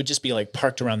 But it would just be like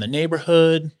parked around the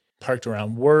neighborhood, parked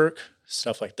around work,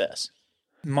 stuff like this.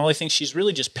 Molly thinks she's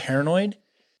really just paranoid.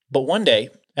 But one day,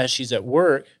 as she's at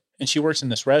work, and she works in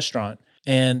this restaurant,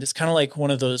 and it's kind of like one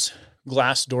of those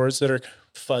glass doors that are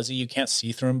fuzzy. You can't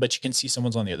see through them, but you can see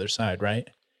someone's on the other side, right?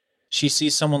 She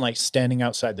sees someone like standing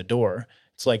outside the door.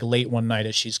 It's like late one night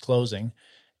as she's closing.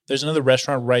 There's another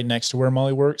restaurant right next to where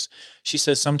Molly works. She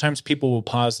says sometimes people will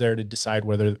pause there to decide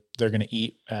whether they're going to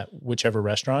eat at whichever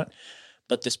restaurant.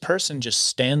 But this person just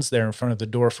stands there in front of the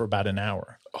door for about an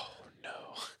hour. Oh no.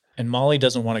 And Molly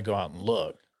doesn't want to go out and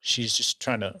look. She's just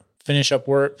trying to finish up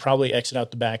work, probably exit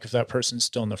out the back if that person's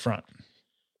still in the front.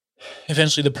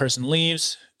 Eventually the person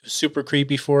leaves. It was super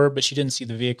creepy for her, but she didn't see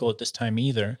the vehicle at this time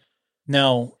either.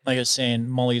 Now, like I was saying,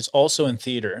 Molly is also in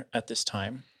theater at this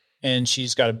time, and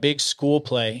she's got a big school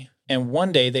play. And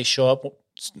one day they show up,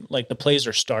 like the plays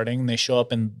are starting, and they show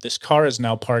up, and this car is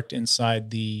now parked inside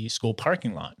the school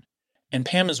parking lot. And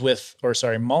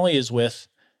Molly is with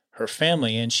her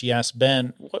family, and she asks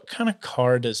Ben, what kind of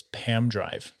car does Pam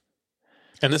drive?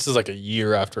 And this is like a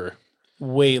year after.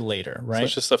 Way later, right? So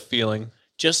it's just a feeling.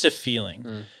 Just a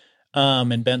feeling.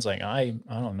 And Ben's like, I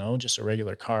don't know, just a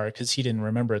regular car, because he didn't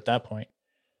remember at that point.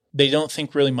 They don't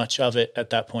think really much of it at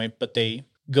that point, but they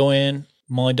go in.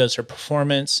 Molly does her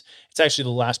performance. It's actually the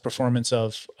last performance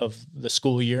of the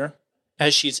school year.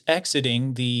 As she's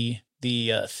exiting the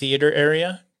theater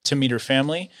area to meet her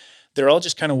family, they're all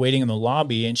just kind of waiting in the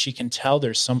lobby, and she can tell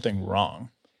there's something wrong.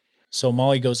 So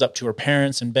Molly goes up to her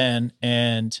parents and Ben,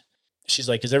 and she's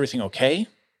like, is everything okay?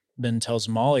 Ben tells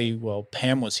Molly, well,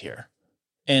 Pam was here.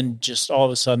 And just all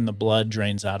of a sudden, the blood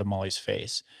drains out of Molly's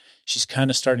face. She's kind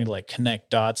of starting to like connect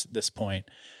dots at this point.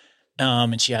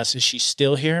 And she asks, is she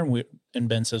still here? And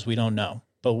Ben says, we don't know,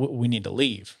 but we need to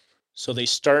leave. So they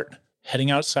start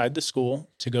heading outside the school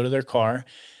to go to their car.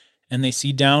 And they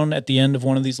see down at the end of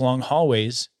one of these long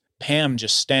hallways, Pam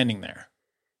just standing there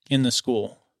in the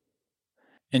school.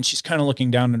 And she's kind of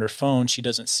looking down at her phone. She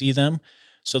doesn't see them.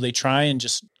 So they try and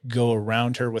just go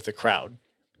around her with the crowd.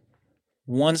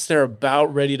 Once they're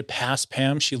about ready to pass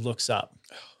Pam, she looks up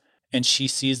and she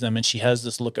sees them, and she has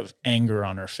this look of anger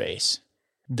on her face.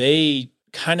 They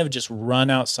kind of just run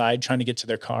outside trying to get to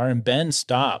their car, and Ben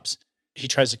stops. He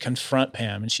tries to confront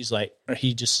Pam, and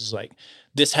he just is like,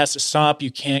 this has to stop.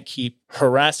 You can't keep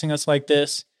harassing us like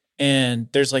this. And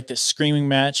there's like this screaming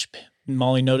match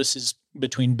Molly notices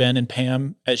between Ben and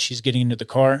Pam as she's getting into the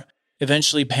car.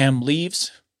 Eventually Pam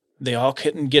leaves. They all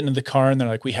get into the car, and they're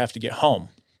like, we have to get home.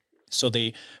 So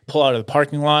they pull out of the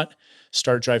parking lot,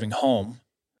 start driving home.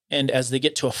 And as they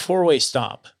get to a four-way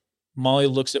stop, Molly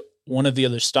looks at one of the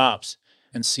other stops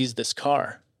and sees this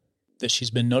car that she's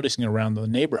been noticing around the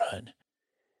neighborhood.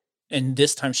 And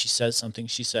this time she says something.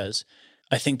 She says,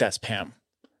 I think that's Pam.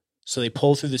 So they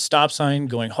pull through the stop sign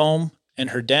going home,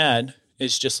 and her dad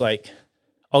is just like,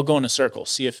 I'll go in a circle,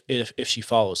 see if she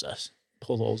follows us.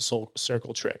 Pull the old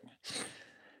circle trick.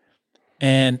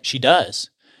 And she does.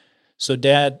 So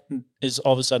dad is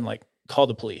all of a sudden like, call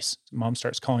the police. Mom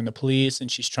starts calling the police,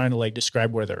 and she's trying to like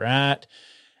describe where they're at.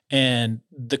 And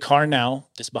the car now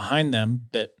that's behind them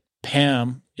that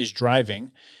Pam is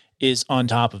driving is on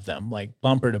top of them, like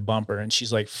bumper to bumper. And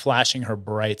she's like flashing her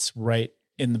brights right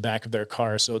in the back of their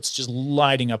car. So it's just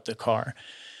lighting up the car.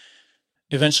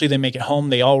 Eventually they make it home.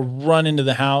 They all run into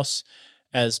the house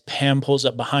as Pam pulls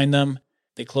up behind them.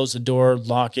 They close the door,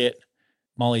 lock it.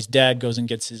 Molly's dad goes and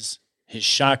gets his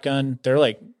shotgun. They're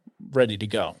like ready to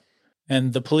go.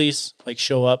 And the police like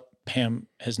show up. Pam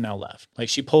has now left. Like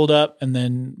she pulled up, and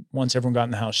then once everyone got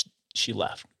in the house, she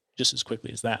left. just as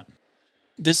quickly as that.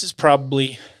 This is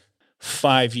probably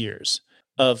 5 years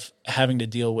of having to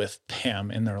deal with Pam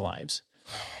in their lives.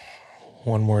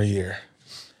 One more year.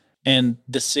 And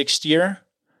the 6th year,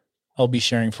 I'll be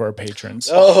sharing for our patrons.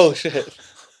 Oh, shit.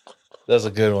 That's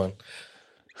a good one.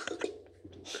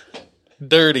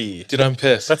 Dirty. Dude, I'm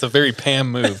pissed. That's a very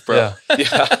Pam move, bro.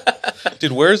 Yeah.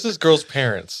 Dude, where's this girl's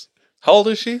parents? How old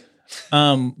is she?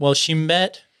 Well, she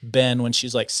met Ben when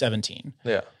she's like 17.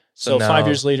 Yeah. So now- 5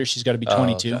 years later, she's got to be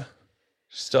 22. okay.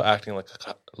 She's still acting like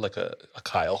a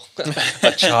Kyle.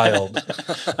 A child.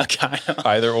 A guy.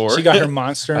 Either or. She got her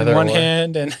monster in Either one or.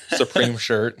 hand and Supreme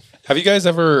shirt. Have you guys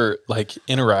ever like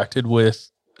interacted with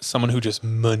someone who just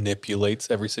manipulates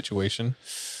every situation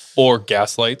or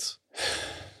gaslights?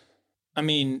 I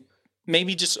mean,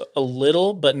 maybe just a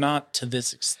little, but not to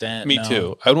this extent. Me no.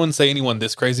 too. I wouldn't say anyone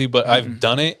this crazy, but I've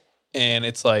done it, and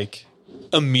it's like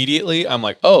immediately I'm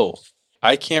like, oh,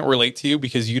 I can't relate to you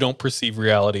because you don't perceive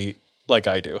reality like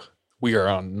I do. We are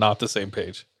on not the same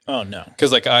page. Oh, no.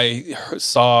 Because like I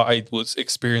was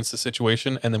experienced the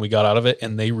situation, and then we got out of it,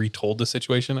 and they retold the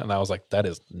situation, and I was like, that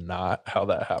is not how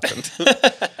that happened.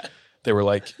 They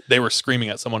were screaming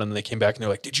at someone, and then they came back and they're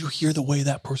like, did you hear the way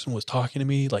that person was talking to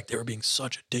me? Like they were being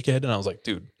such a dickhead. And I was like,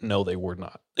 dude, no, they were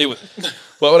not. It was.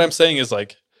 Well, what I'm saying is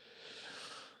like,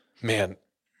 man,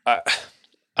 I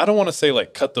don't want to say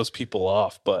like cut those people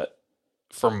off, but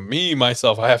for me,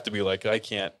 myself, I have to be like, I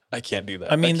can't do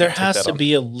that. I mean, there can't take has that to on.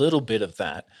 be a little bit of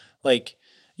that. Like,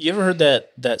 you ever heard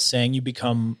that saying, you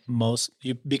become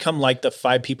like the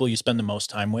 5 people you spend the most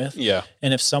time with? Yeah.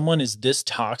 And if someone is this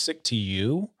toxic to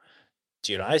you,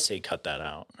 dude, I say cut that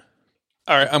out.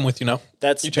 All right, I'm with you now.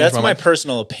 That's You changed my my mind.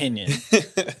 personal opinion.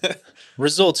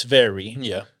 Results vary.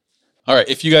 Yeah. All right.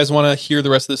 If you guys want to hear the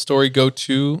rest of the story, go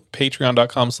to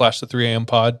patreon.com/the3am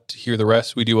pod to hear the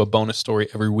rest. We do a bonus story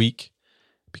every week.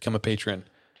 Become a patron.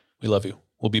 We love you.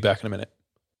 We'll be back in a minute.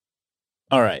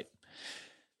 All right.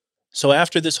 So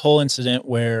after this whole incident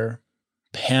where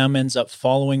Pam ends up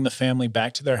following the family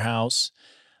back to their house,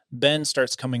 Ben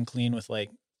starts coming clean with like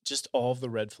just all of the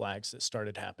red flags that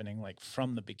started happening like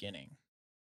from the beginning.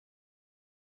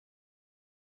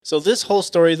 So this whole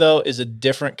story though is a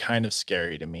different kind of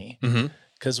scary to me Mm-hmm.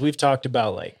 because we've talked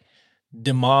about like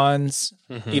demons,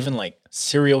 even like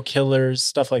serial killers,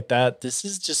 stuff like that. This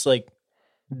is just like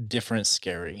different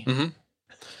scary. Mm-hmm.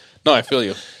 No, I feel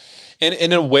you. And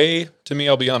in a way, to me,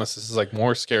 I'll be honest, this is like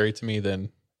more scary to me than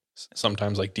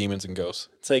sometimes like demons and ghosts.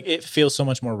 It's like it feels so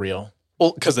much more real.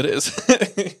 Well, because it is.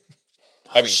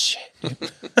 I mean, Shit.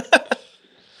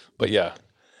 but yeah.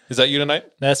 Is that you tonight?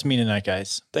 That's me tonight,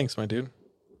 guys. Thanks, my dude.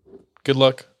 Good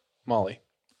luck, Molly.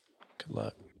 Good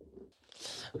luck.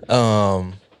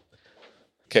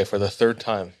 Okay, for the third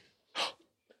time.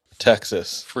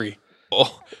 Texas. Free.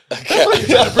 Oh, You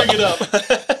gotta bring it up.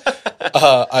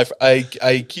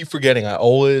 I keep forgetting. I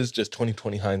always just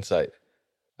 20/20 hindsight.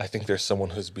 I think there's someone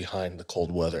who's behind the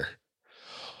cold weather.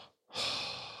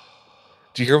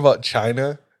 Do you hear about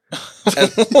China?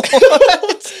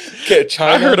 Okay,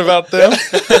 China. I heard about them.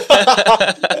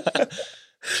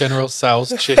 General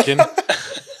Tso's chicken.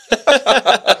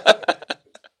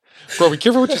 Bro, be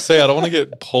careful what you say. I don't want to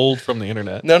get pulled from the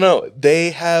internet. No.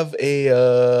 They have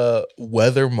a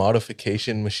weather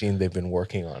modification machine they've been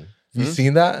working on. Have you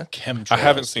seen that? Chemtrails. I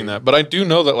haven't seen that, but I do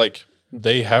know that like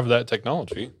they have that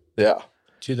technology. Yeah.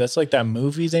 Dude, that's like that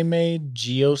movie they made,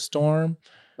 Geostorm.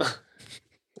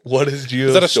 What is Geostorm?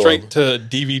 Is that a straight to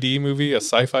DVD movie, a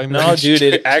sci-fi movie? No, dude,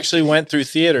 it actually went through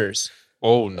theaters.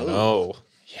 Oh no.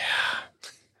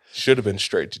 Should have been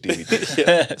straight to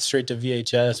DVD. Straight to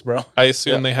VHS, bro. I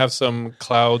assume they have some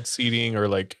cloud seeding or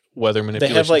like weather They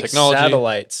manipulation have like technology.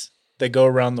 satellites that go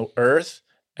around the earth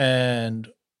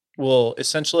and will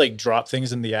essentially like drop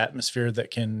things in the atmosphere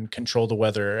that can control the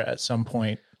weather at some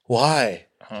point. Why?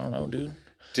 I don't know, dude.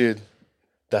 Dude,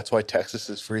 that's why Texas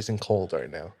is freezing cold right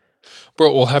now.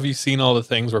 Bro, well, have you seen all the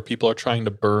things where people are trying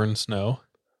to burn snow?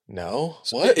 No?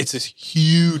 So What? It's this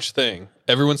huge thing.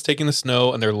 Everyone's taking the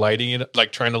snow and they're lighting it,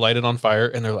 like trying to light it on fire,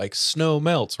 and they're like, snow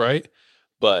melts, right?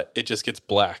 But it just gets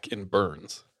black and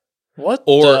burns. What?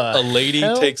 Or the a lady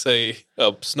hell? takes a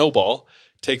snowball,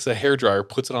 takes a hairdryer,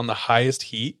 puts it on the highest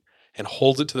heat, and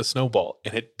holds it to the snowball,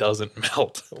 and it doesn't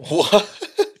melt. What?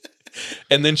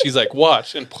 And then she's like,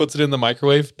 watch, and puts it in the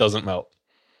microwave, doesn't melt.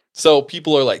 So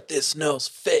people are like, this snow's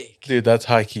fake. Dude, that's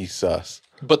high key sus.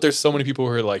 But there's so many people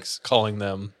who are like calling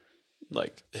them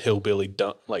like hillbilly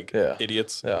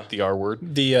idiots. Yeah. The R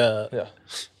word. The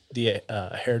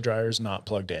hair dryer's not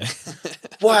plugged in.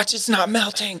 Watch, it's not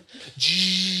melting.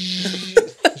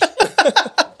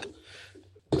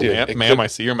 Dude, Ma'am, I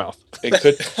see your mouth. it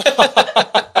could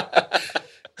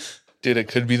Dude, it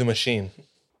could be the machine.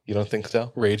 You don't think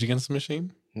so? Rage Against the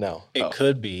Machine? No. It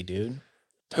could be, dude.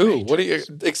 Who? What do you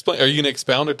explain? Are you going to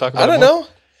expound or talk about I don't it more? know.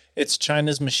 It's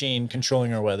China's machine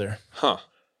controlling our weather. Huh.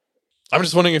 I'm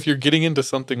just wondering if you're getting into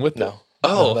something with it. No.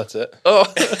 Oh. No, that's it. Oh.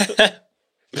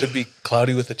 Could be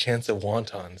cloudy with a chance of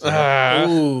wontons. Ah.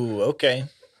 Ooh, okay.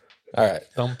 All right.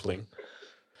 Dumpling.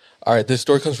 All right. This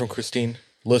story comes from Christine,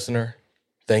 listener.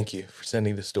 Thank you for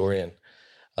sending the story in.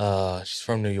 She's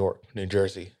from New York, New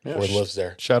Jersey, Yeah, or lives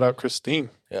there. Shout out Christine.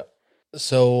 Yeah.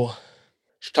 So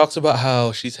she talks about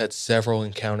how she's had several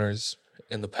encounters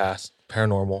in the past,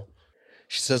 paranormal.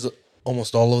 She says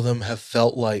almost all of them have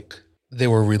felt like they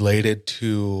were related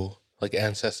to like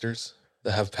ancestors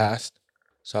that have passed.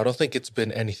 So I don't think it's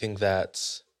been anything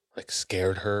that's like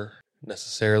scared her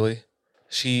necessarily.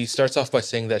 She starts off by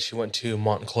saying that she went to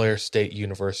Montclair State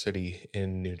University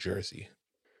in New Jersey.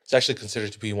 It's actually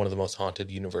considered to be one of the most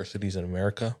haunted universities in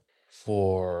America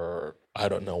for I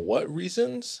don't know what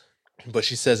reasons. But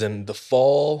she says in the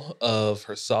fall of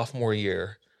her sophomore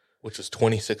year, which was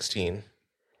 2016,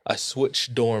 I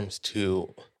switched dorms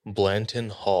to Blanton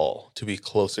Hall to be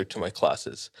closer to my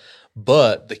classes.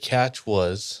 But the catch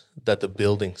was that the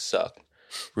building sucked.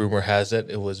 Rumor has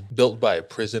it was built by a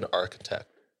prison architect.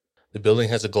 The building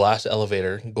has a glass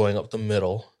elevator going up the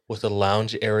middle with a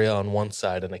lounge area on one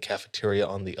side and a cafeteria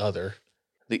on the other.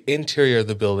 The interior of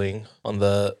the building on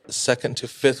the 2nd to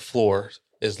 5th floor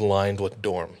is lined with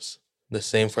dorms. The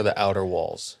same for the outer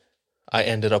walls. I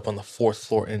ended up on the 4th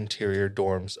floor interior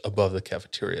dorms above the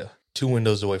cafeteria, 2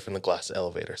 windows away from the glass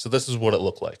elevator. So this is what it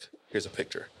looked like. Here's a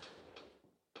picture.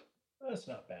 That's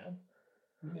not bad.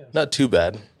 Not too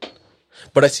bad.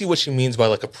 But I see what she means by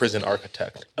like a prison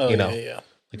architect. Oh, you know, yeah.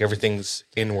 like everything's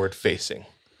inward facing.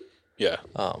 Yeah.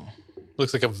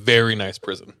 Looks like a very nice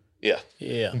prison. Yeah.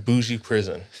 Yeah. Bougie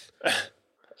prison.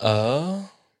 So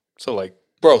like,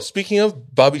 Bro, speaking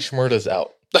of, Bobby Shmurda's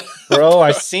out. Bro,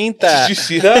 I seen that. Did you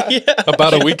see that? Yeah.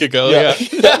 about a week ago. Yeah.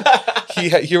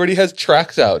 He already has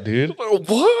tracks out, dude.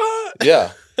 What?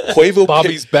 Yeah.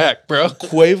 Bobby's back, bro.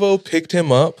 Quavo picked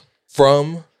him up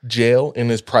from jail in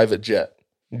his private jet,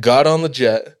 got on the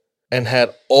jet, and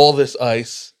had all this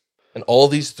ice and all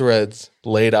these threads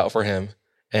laid out for him.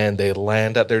 And they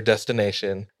land at their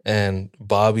destination, and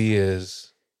Bobby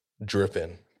is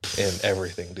dripping in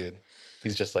everything, dude.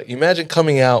 He's just like, imagine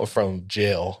coming out from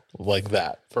jail like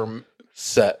that. For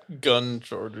Set. gun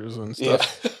charges and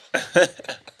stuff.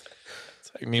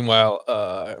 It's like, meanwhile,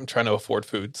 I'm trying to afford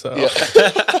food, so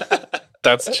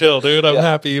that's chill, dude. I'm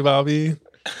happy, Bobby.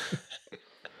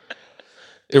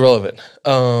 Irrelevant.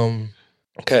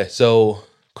 Okay, so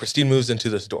Christine moves into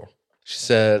this dorm. She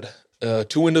said, 2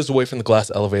 windows away from the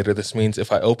glass elevator. This means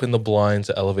if I open the blinds,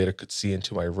 the elevator could see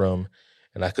into my room,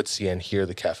 and I could see and hear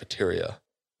the cafeteria.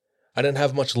 I didn't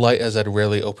have much light as I'd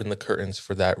rarely open the curtains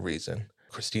for that reason.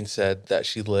 Christine said that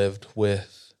she lived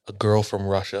with a girl from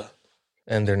Russia,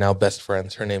 and they're now best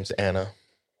friends. Her name's Anna.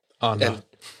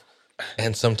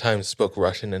 And sometimes spoke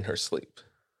Russian in her sleep.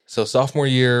 So sophomore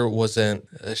year wasn't,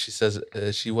 she says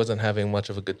she wasn't having much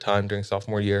of a good time during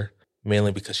sophomore year,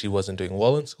 mainly because she wasn't doing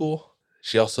well in school.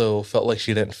 She also felt like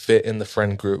she didn't fit in the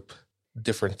friend group.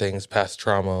 Different things, past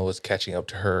trauma was catching up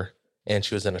to her, and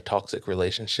she was in a toxic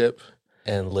relationship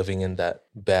and living in that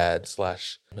bad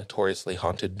 / notoriously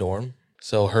haunted dorm.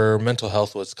 So her mental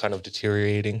health was kind of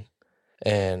deteriorating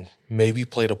and maybe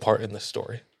played a part in the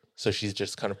story. So she's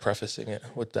just kind of prefacing it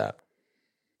with that.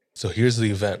 So here's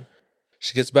the event.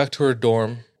 She gets back to her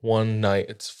dorm one night,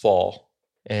 it's fall,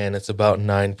 and it's about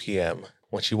 9 p.m.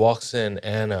 When she walks in,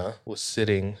 Anna was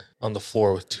sitting on the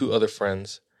floor with 2 other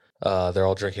friends. They're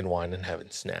all drinking wine and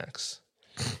having snacks.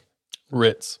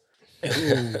 Ritz.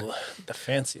 Ooh, the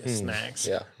fanciest snacks.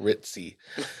 Yeah, ritzy.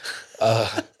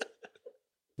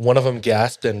 One of them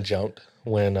gasped and jumped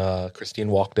when Christine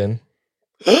walked in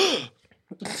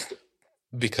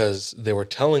because they were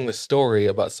telling the story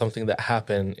about something that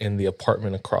happened in the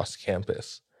apartment across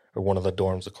campus, or one of the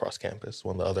dorms across campus,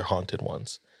 one of the other haunted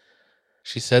ones.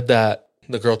 She said that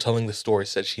the girl telling the story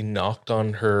said she knocked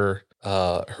on her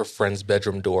friend's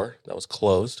bedroom door that was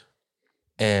closed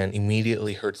and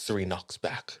immediately heard 3 knocks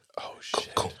back. Oh,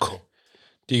 shit. Coom, coom, coom.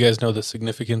 Do you guys know the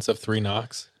significance of 3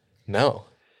 knocks? No.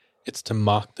 It's to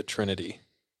mock the Trinity.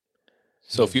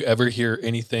 So if you ever hear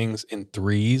anything in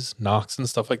 3s, knocks and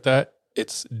stuff like that,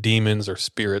 it's demons or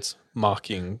spirits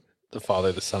mocking the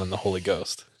Father, the Son, and the Holy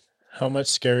Ghost. How much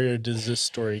scarier does this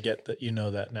story get that you know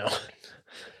that now?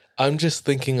 I'm just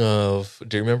thinking of,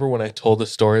 do you remember when I told the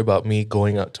story about me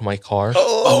going out to my car?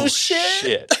 Oh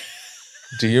shit.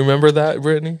 Do you remember that,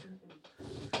 Brittany?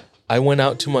 I went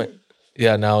out to my,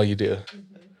 yeah, now you do.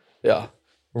 Yeah.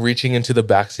 Reaching into the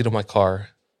backseat of my car,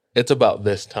 It's about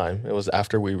this time. It was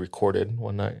after we recorded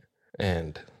one night,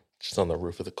 and just on the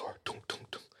roof of the car. Tung, tung,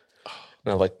 tung.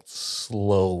 And I like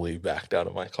slowly backed out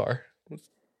of my car.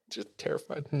 Just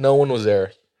terrified. No one was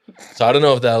there. So I don't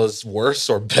know if that was worse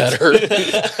or better.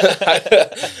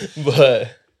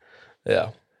 But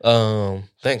yeah.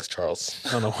 Thanks, Charles.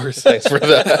 I don't know worse. Thanks for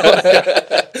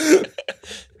that.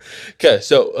 Okay,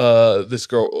 so this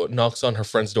girl knocks on her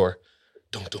friend's door.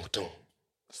 Dun, dun, dun.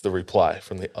 It's the reply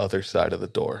from the other side of the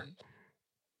door.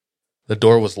 The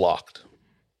door was locked.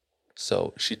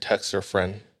 So she texts her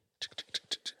friend.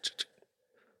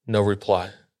 No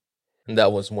reply. And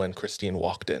that was when Christine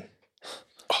walked in.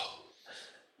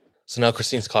 So now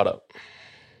Christine's caught up.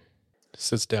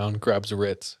 Sits down, grabs a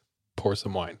Ritz, pours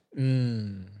some wine.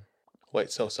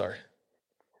 Wait, so sorry.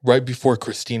 Right before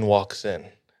Christine walks in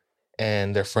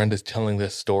and their friend is telling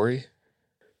this story,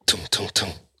 tung, tung,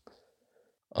 tung,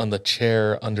 on the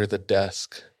chair under the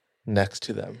desk next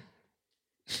to them.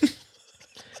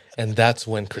 And that's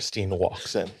when Christine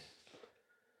walks in.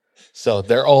 So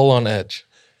they're all on edge.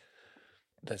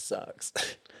 That sucks.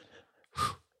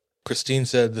 Christine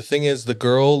said, the thing is, the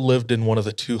girl lived in one of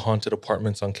the 2 haunted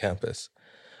apartments on campus.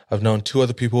 I've known 2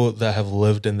 other people that have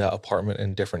lived in that apartment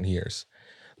in different years.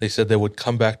 They said they would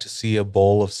come back to see a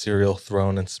bowl of cereal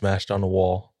thrown and smashed on a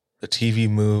wall. The TV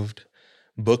moved,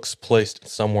 books placed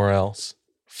somewhere else,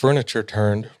 furniture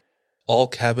turned, all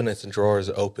cabinets and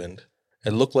drawers opened.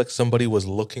 It looked like somebody was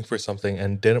looking for something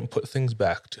and didn't put things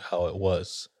back to how it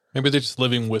was. Maybe they're just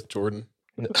living with Jordan.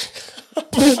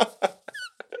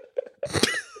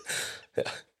 Yeah.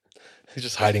 He's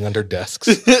just hiding under desks.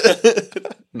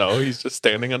 No, he's just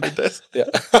standing under desks. Yeah.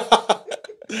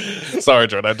 Sorry,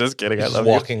 Jordan. I'm just kidding. I Just love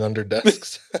walking under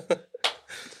desks.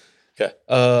 Okay.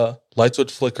 Lights would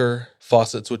flicker,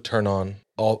 faucets would turn on,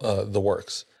 all the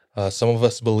works. Some of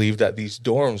us believe that these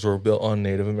dorms were built on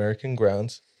Native American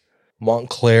grounds.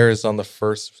 Montclair is on the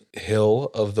first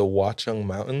hill of the Watchung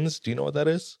Mountains. Do you know what that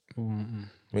is?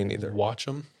 Me neither. Watch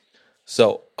them.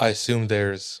 So I assume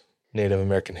there's Native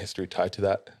American history tied to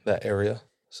that area.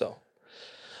 So,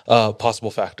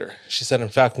 possible factor. She said, in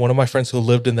fact, one of my friends who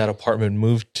lived in that apartment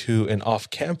moved to an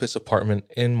off-campus apartment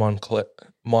in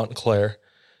Montclair,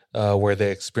 where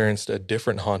they experienced a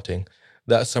different haunting.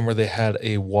 That summer, they had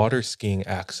a water skiing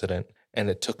accident, and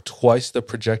it took twice the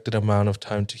projected amount of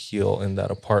time to heal in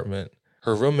that apartment.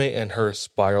 Her roommate and her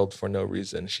spiraled for no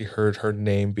reason. She heard her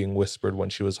name being whispered when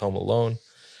she was home alone.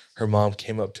 Her mom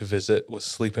came up to visit, was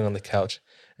sleeping on the couch,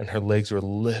 and her legs were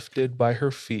lifted by her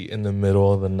feet in the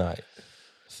middle of the night.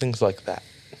 Things like that.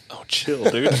 Oh, chill,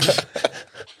 dude.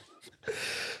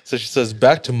 So she says,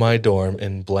 back to my dorm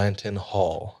in Blanton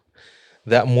Hall.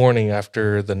 That morning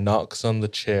after the knocks on the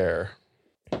chair,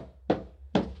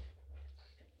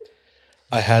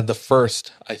 I had the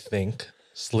first, I think,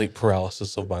 sleep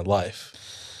paralysis of my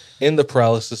life. In the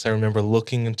paralysis, I remember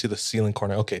looking into the ceiling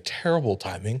corner. Okay, terrible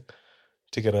timing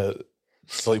to get a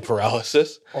sleep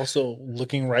paralysis. Also,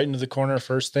 looking right into the corner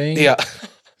first thing. Yeah.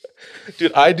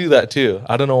 Dude, I do that too.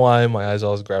 I don't know why my eyes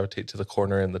always gravitate to the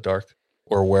corner in the dark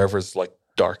or wherever's like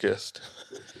darkest.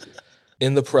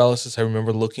 In the paralysis, I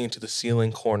remember looking into the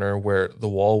ceiling corner where the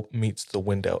wall meets the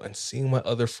window and seeing my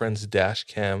other friend's dash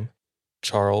cam,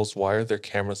 Charles, wire their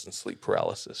cameras in sleep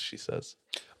paralysis, she says.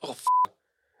 Oh,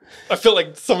 I feel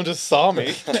like someone just saw me.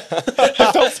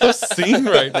 I felt so seen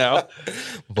right now.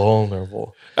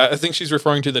 Vulnerable. I think she's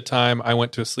referring to the time I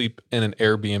went to sleep in an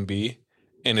Airbnb,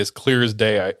 and as clear as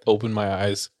day, I opened my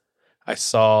eyes. I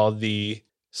saw the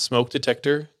smoke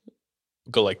detector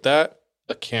go like that.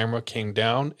 A camera came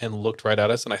down and looked right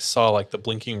at us, and I saw like the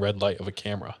blinking red light of a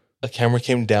camera. A camera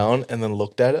came down and then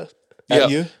looked at it? Yeah, At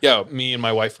you? yeah. Me and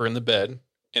my wife were in the bed,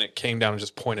 and it came down and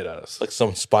just pointed at us. Like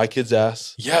some spy kid's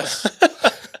ass? Yes.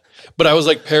 But I was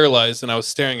like paralyzed, and I was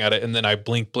staring at it, and then I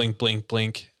blink, blink, blink,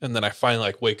 blink, and then I finally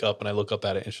like wake up and I look up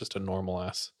at it, and it's just a normal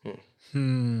ass.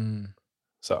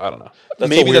 So I don't know.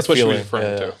 Maybe that's what she was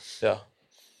referring to. Yeah.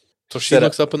 So she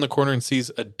looks up in the corner and sees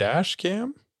a dash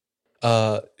cam.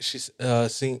 She's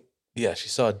seeing. Yeah, she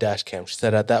saw a dash cam. She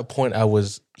said, at that point, I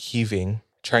was heaving,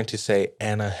 trying to say,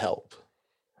 Anna, help.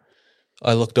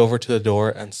 I looked over to the door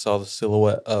and saw the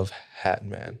silhouette of Hat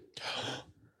Man.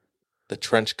 The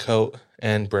trench coat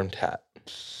and brimmed hat.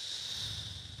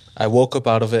 I woke up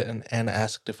out of it, and Anna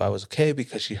asked if I was okay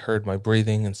because she heard my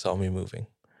breathing and saw me moving.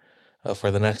 For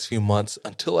the next few months,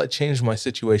 until I changed my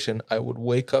situation, I would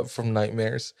wake up from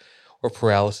nightmares or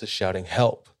paralysis shouting,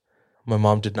 help. My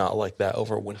mom did not like that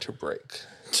over winter break.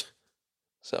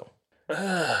 So,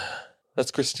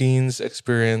 that's Christine's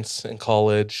experience in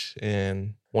college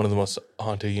in one of the most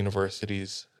haunted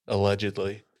universities,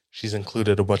 allegedly. She's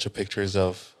included a bunch of pictures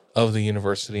of the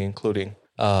university, including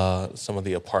some of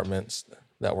the apartments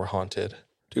that were haunted.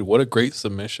 Dude, what a great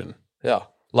submission. Yeah.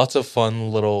 Lots of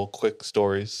fun little quick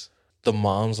stories. The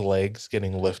mom's legs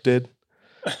getting lifted.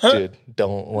 Dude,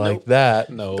 don't like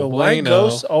that. No, The white bueno.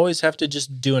 ghosts always have to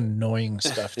just do annoying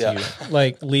stuff to Yeah. you,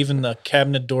 like leaving the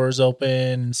cabinet doors open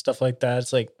and stuff like that.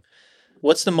 It's like,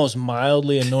 what's the most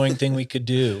mildly annoying thing we could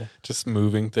do? Just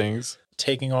moving things,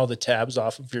 Taking all the tabs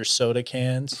off of your soda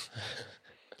cans.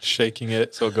 shaking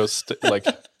it so it goes like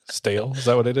stale. Is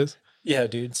that what it is? Yeah,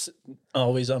 dude.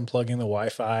 Always unplugging the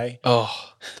Wi-Fi.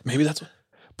 Oh, maybe that's what.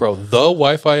 Bro, the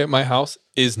Wi-Fi at my house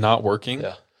is not working.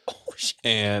 Yeah. Oh, shit.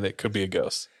 And it could be a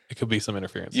ghost. It could be some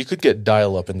interference. You could get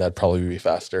dial up and that'd probably be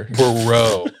faster.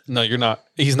 Bro. No, you're not.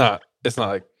 He's not. It's not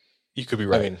like you could be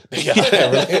right. I mean,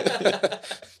 yeah.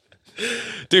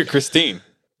 Dude, Christine,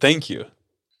 thank you.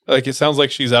 Like, it sounds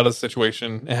like she's out of the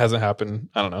situation. It hasn't happened.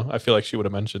 I don't know. I feel like she would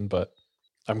have mentioned, but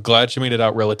I'm glad she made it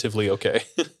out relatively okay.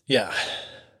 Yeah.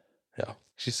 Yeah.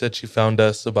 She said she found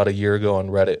us about a year ago on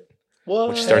Reddit. What?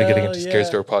 When she started getting into Scary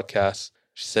Story podcasts.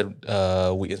 She said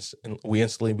we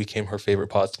instantly became her favorite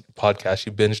podcast.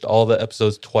 She binged all the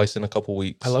episodes twice in a couple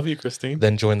weeks. I love you, Christine.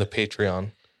 Then joined the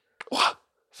Patreon.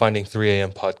 Finding 3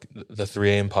 a.m. the 3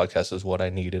 a.m. podcast is what I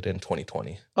needed in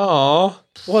 2020. Aw,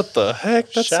 what the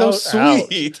heck? That's so Shout out.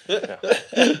 sweet.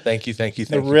 Thank you.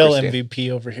 The real Christine. MVP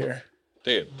over here.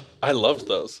 Dude, I loved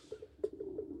those.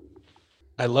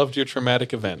 I loved your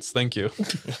traumatic events. Thank you.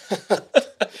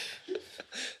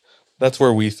 That's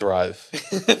where we thrive.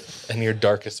 In your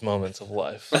darkest moments of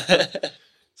life.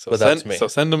 So But that's me. So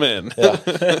send them in.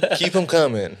 Yeah. Keep them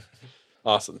coming.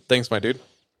 Awesome. Thanks, my dude.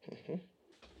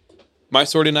 My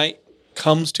story tonight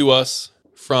comes to us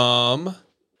from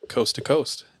coast to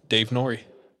coast. Dave Norrie.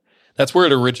 That's where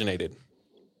it originated.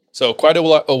 So quite a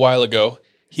while ago,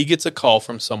 he gets a call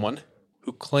from someone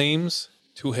who claims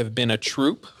to have been a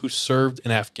troop who served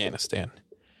in Afghanistan.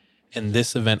 And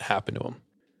this event happened to him.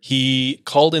 He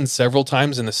called in several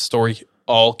times and the story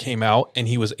all came out and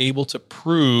he was able to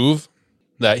prove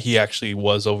that he actually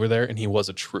was over there and he was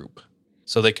a troop.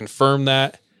 So they confirmed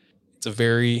that. It's a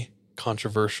very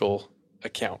controversial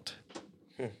account.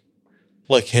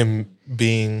 Like him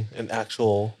being an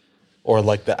actual, or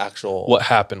like the actual. What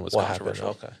happened was What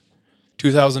controversial. happened? Okay.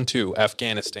 2002,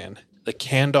 Afghanistan, the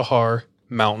Kandahar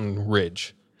Mountain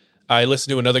Ridge. I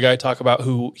listened to another guy talk about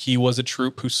who he was a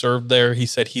troop who served there. He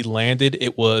said he landed.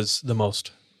 It was the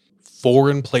most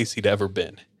foreign place he'd ever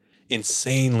been.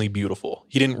 Insanely beautiful.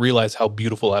 He didn't realize how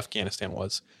beautiful Afghanistan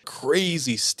was.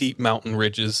 Crazy steep mountain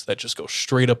ridges that just go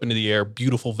straight up into the air,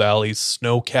 beautiful valleys,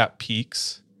 snow-capped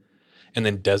peaks, and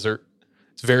then desert.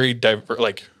 It's very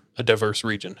like a diverse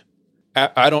region.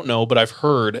 I don't know, but I've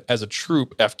heard as a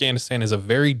troop, Afghanistan is a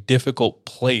very difficult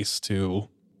place to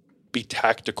be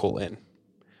tactical in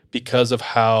because of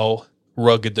how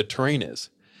rugged the terrain is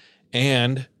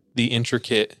and the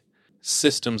intricate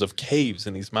systems of caves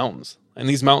in these mountains. And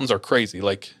these mountains are crazy,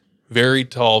 like very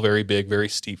tall, very big, very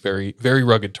steep, very, very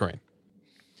rugged terrain.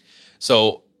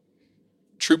 So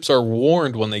troops are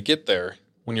warned when they get there,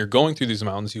 when you're going through these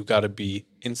mountains, you've got to be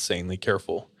insanely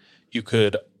careful. You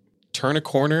could turn a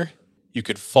corner, you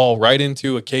could fall right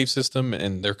into a cave system,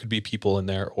 and there could be people in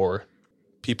there or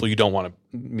people you don't want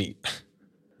to meet.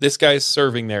 This guy's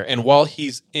serving there, and while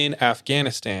he's in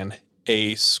Afghanistan,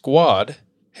 a squad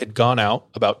had gone out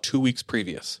about 2 weeks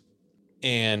previous.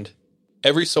 And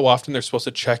every so often, they're supposed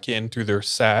to check in through their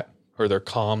SAT or their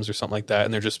comms or something like that,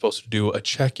 and they're just supposed to do a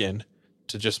check-in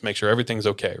to just make sure everything's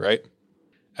okay, right?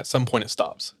 At some point, it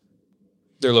stops.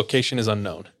 Their location is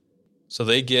unknown. So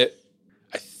they get,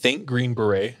 I think, Green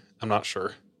Beret, I'm not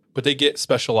sure, but they get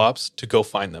special ops to go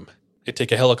find them. They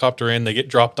take a helicopter in, they get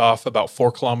dropped off about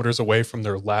 4 kilometers away from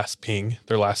their last ping,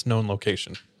 their last known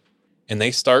location. And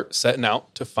they start setting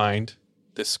out to find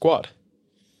this squad.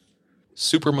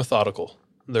 Super methodical.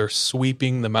 They're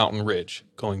sweeping the mountain ridge,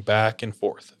 going back and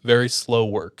forth. Very slow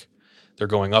work. They're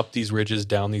going up these ridges,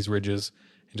 down these ridges,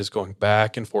 and just going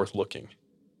back and forth looking.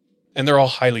 And they're all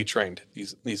highly trained,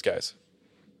 these guys.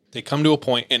 They come to a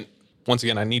point, and once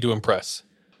again, I need to impress,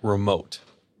 remote.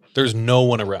 There's no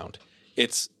one around.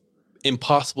 It's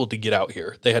impossible to get out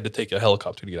here. They had to take a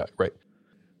helicopter to get out, right?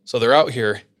 So they're out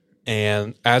here,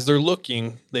 and as they're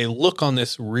looking, they look on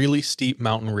this really steep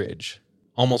mountain ridge,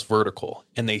 almost vertical,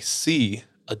 and they see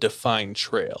a defined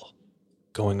trail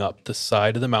going up the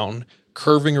side of the mountain,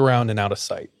 curving around and out of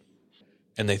sight.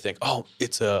 And they think, oh,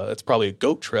 it's probably a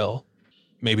goat trail.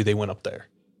 Maybe they went up there.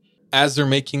 As they're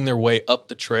making their way up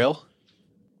the trail,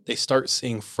 they start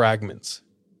seeing fragments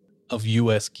of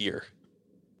U.S. gear.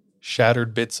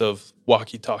 Shattered bits of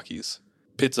walkie-talkies,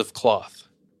 bits of cloth,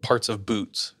 parts of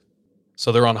boots.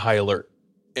 So they're on high alert.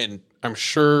 And I'm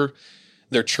sure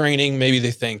They're training. Maybe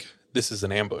they think this is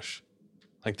an ambush,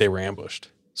 like they were ambushed.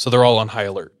 So they're all on high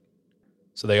alert.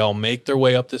 So they all make their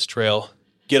way up this trail,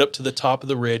 get up to the top of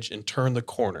the ridge, and turn the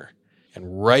corner.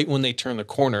 And right when they turn the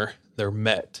corner, they're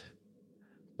met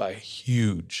by a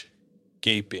huge,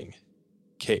 gaping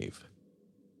cave.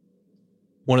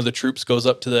 One of the troops goes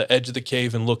up to the edge of the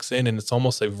cave and looks in, and it's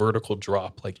almost a vertical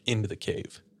drop, like into the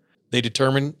cave. They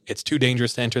determine it's too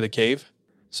dangerous to enter the cave,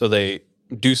 so they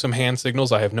do some hand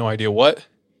signals, I have no idea what,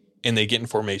 and they get in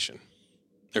formation.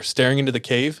 They're staring into the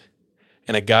cave,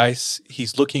 and a guy,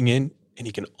 he's looking in, and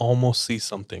he can almost see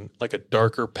something, like a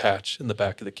darker patch in the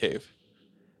back of the cave.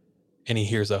 And he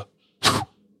hears a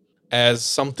as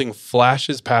something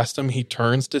flashes past him, he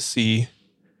turns to see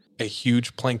a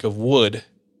huge plank of wood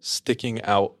sticking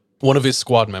out. One of his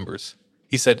squad members.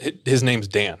 He said his name's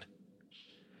Dan.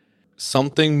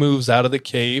 Something moves out of the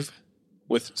cave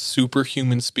with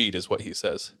superhuman speed is what he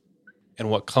says. And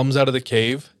what comes out of the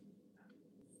cave,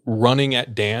 running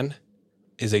at Dan,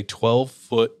 is a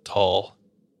 12-foot tall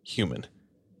human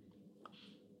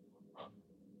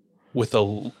with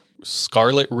a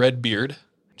scarlet red beard,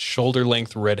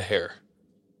 shoulder-length red hair.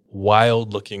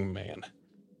 Wild-looking man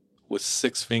with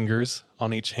 6 fingers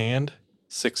on each hand,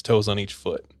 6 toes on each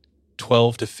foot,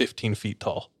 12 to 15 feet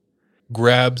tall.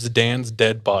 Grabs Dan's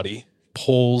dead body,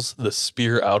 pulls the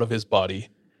spear out of his body,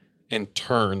 and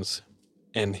turns,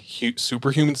 and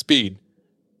superhuman speed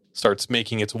starts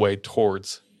making its way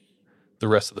towards the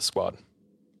rest of the squad.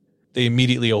 They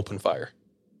immediately open fire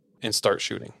and start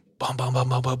shooting. Bum, bum, bum,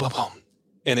 bum, bum, bum, bum.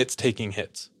 And it's taking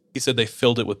hits. He said they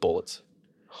filled it with bullets.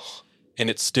 And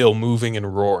it's still moving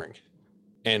and roaring.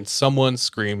 And someone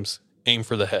screams, aim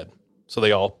for the head. So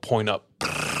they all point up.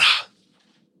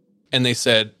 And they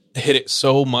said, hit it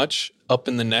so much up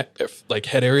in the neck, like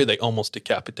head area, they almost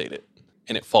decapitate it.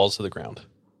 And it falls to the ground.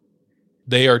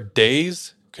 They are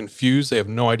dazed, confused. They have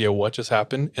no idea what just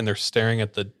happened. And they're staring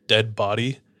at the dead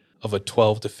body of a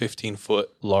 12 to 15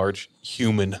 foot large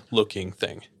human looking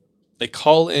thing. They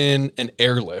call in an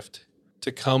airlift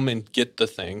to come and get the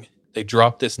thing. They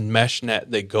drop this mesh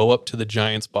net. They go up to the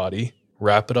giant's body,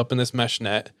 wrap it up in this mesh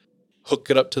net, hook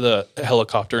it up to the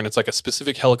helicopter. And it's like a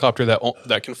specific helicopter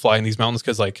that can fly in these mountains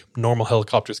because like normal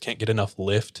helicopters can't get enough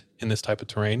lift in this type of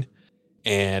terrain.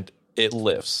 And it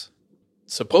lifts.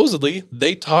 Supposedly,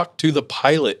 they talked to the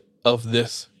pilot of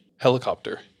this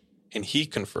helicopter and he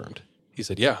confirmed. He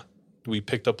said, yeah, we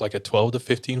picked up like a 12 to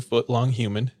 15 foot long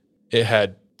human. It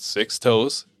had 6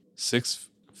 toes, 6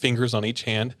 fingers on each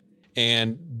hand,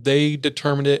 and they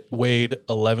determined it weighed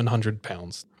 1,100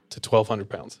 pounds to 1,200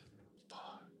 pounds.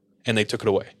 And they took it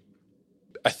away.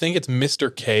 I think it's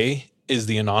Mr. K is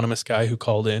the anonymous guy who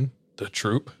called in, the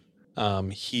troop.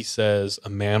 He says a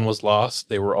man was lost.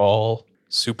 They were all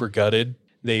super gutted.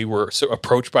 They were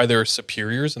approached by their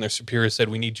superiors, and their superiors said,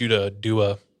 we need you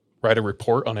to write a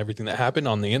report on everything that happened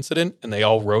on the incident. And they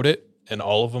all wrote it, and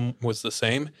all of them was the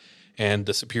same. And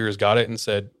the superiors got it and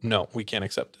said, no, we can't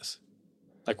accept this.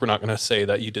 Like, we're not going to say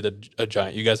that you did a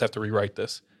giant. You guys have to rewrite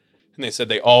this. And they said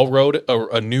they all wrote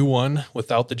a new one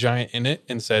without the giant in it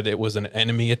and said it was an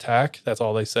enemy attack. That's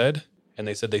all they said. And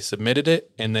they said they submitted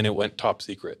it, and then it went top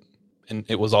secret. And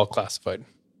it was all classified.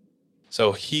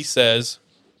 So he says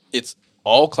it's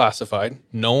all classified.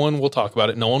 No one will talk about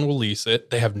it. No one will release it.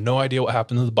 They have no idea what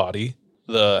happened to the body.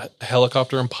 The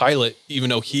helicopter and pilot, even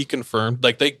though he confirmed,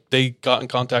 like they got in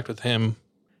contact with him,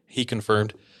 he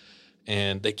confirmed,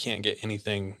 and they can't get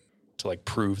anything to like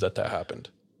prove that happened.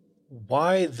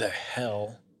 Why the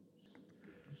hell?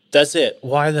 That's it.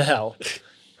 Why the hell?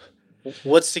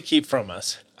 What's to keep from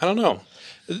us? I don't know.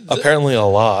 Apparently a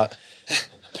lot.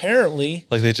 Apparently.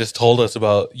 Like they just told us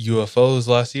about UFOs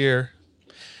last year.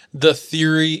 The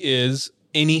theory is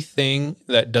anything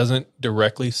that doesn't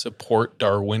directly support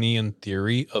Darwinian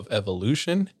theory of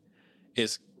evolution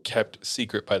is kept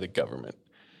secret by the government.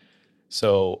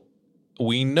 So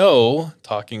we know,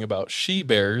 talking about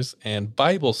she-bears and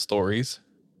Bible stories,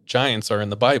 giants are in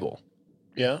the Bible.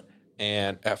 Yeah.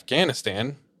 And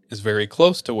Afghanistan is very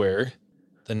close to where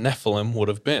the Nephilim would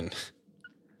have been,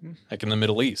 like in the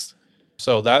Middle East.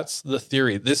 So that's the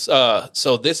theory. This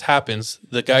happens.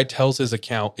 The guy tells his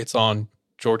account. It's on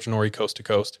George Norrie Coast to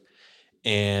Coast.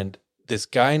 And this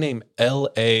guy named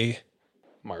L.A.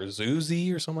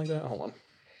 Marzuzzi or something like that. Hold on.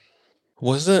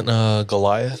 Wasn't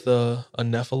Goliath a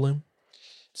Nephilim?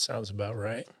 Sounds about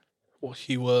right. Well,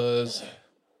 he was...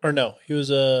 Or no, he was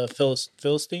a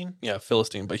Philistine? Yeah,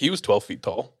 Philistine, but he was 12 feet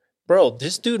tall. Bro,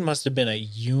 this dude must have been a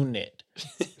unit.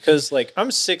 Because, like,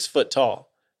 I'm 6 foot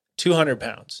tall, 200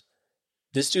 pounds.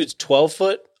 This dude's 12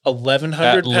 foot,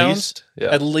 1,100 pounds? Least? Yeah.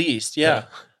 At least, yeah.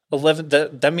 11.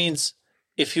 That means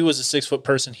if he was a 6 foot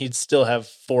person, he'd still have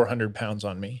 400 pounds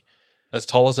on me. As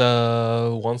tall as a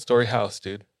 1-story house,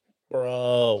 dude.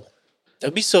 Bro,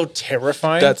 that'd be so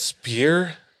terrifying. That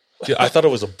spear, dude, I thought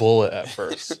it was a bullet at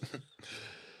first.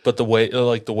 But the way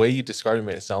you described it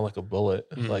made it sound like a bullet.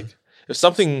 Like if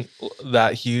something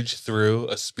that huge threw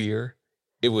a spear,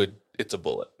 it's a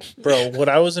bullet. Bro, what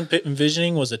I was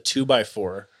envisioning was a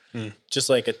 2x4. Just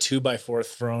like a 2x4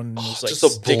 thrown. Just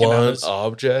a blunt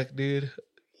object, dude.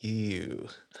 Ew.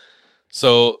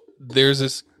 So there's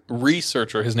this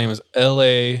researcher. His name is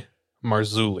L.A.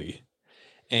 Marzulli.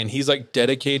 And he's like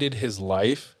dedicated his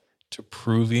life to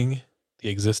proving the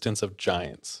existence of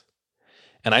giants.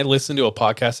 And I listened to a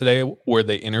podcast today where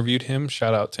they interviewed him.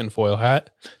 Shout out Tinfoil Hat.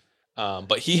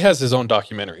 But he has his own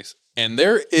documentaries. And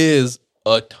there is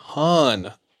a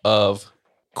ton of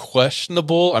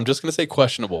questionable, I'm just going to say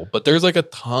questionable, but there's like a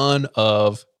ton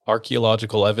of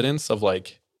archaeological evidence of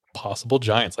like possible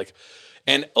giants. Like,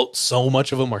 and so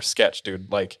much of them are sketch, dude.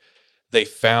 Like they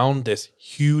found this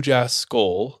huge ass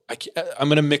skull. I'm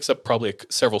going to mix up probably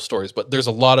several stories, but there's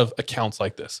a lot of accounts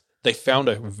like this. They found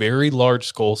a very large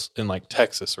skull in like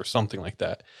Texas or something like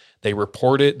that. They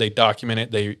report it, they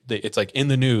document it, it's like in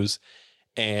the news,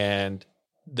 and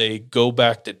they go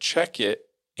back to check it,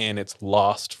 and it's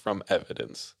lost from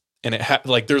evidence. And it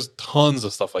like there's tons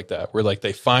of stuff like that where like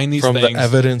they find these from things the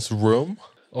evidence room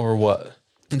or what?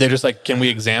 They're just like, can we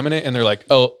examine it? And they're like,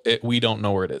 oh, we don't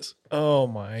know where it is. Oh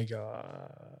my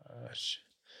gosh.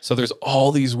 So there's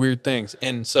all these weird things.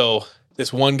 And so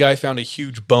this one guy found a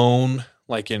huge bone,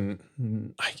 like in,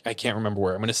 I can't remember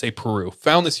where. I'm going to say Peru.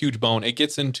 Found this huge bone. It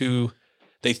gets into,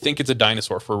 they think it's a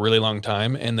dinosaur for a really long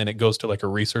time. And then it goes to like a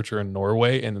researcher in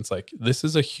Norway. And it's like, this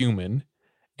is a human.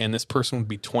 And this person would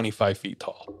be 25 feet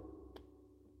tall.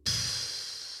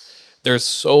 There's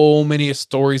so many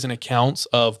stories and accounts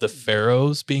of the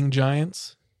pharaohs being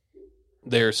giants.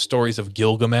 There's stories of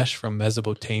Gilgamesh from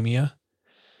Mesopotamia.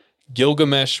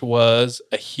 Gilgamesh was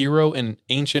a hero in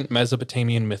ancient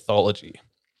Mesopotamian mythology.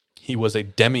 He was a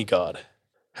demigod,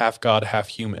 half god, half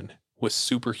human, with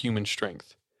superhuman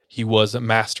strength. He was a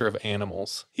master of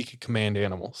animals. He could command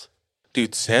animals.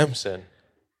 Dude, Samson,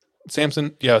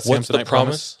 yeah, what's Samsonite the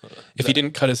promise? If he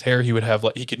didn't cut his hair, he would have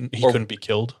like he couldn't be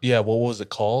killed. Yeah, what was it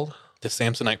called? The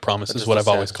Samsonite promise is Just what the I've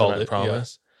always called Samsonite it.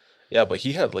 Promise. Yeah, but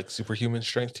he had like superhuman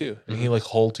strength too. And he like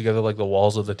hold together like the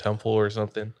walls of the temple or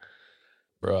something.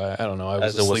 Bro, I don't know. I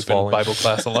was As it was asleep in falling. Bible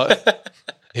class a lot.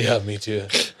 Yeah, me too.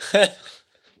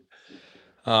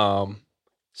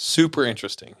 Super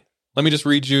interesting. Let me just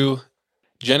read you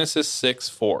Genesis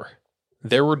 6:4.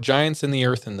 There were giants in the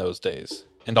earth in those days,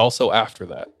 and also after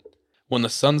that, when the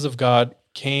sons of God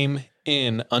came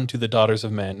in unto the daughters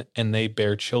of men, and they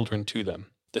bare children to them.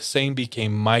 The same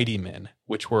became mighty men,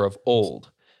 which were of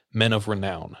old, men of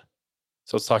renown.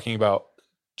 So it's talking about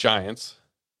giants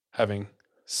having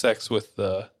sex with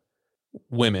the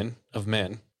women of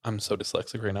men. I'm so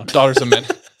dyslexic right now. Daughters of men.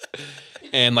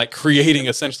 And like creating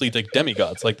essentially like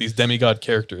demigods, like these demigod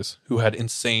characters who had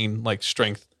insane like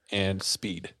strength and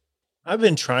speed. I've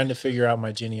been trying to figure out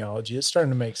my genealogy. It's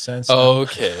starting to make sense now.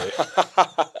 Okay.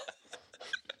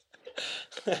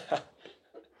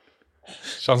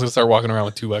 Sean's gonna start walking around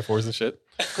with 2x4s and shit.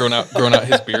 Growing out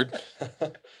his beard.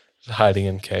 Hiding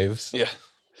in caves. Yeah.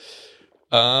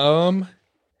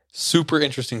 Super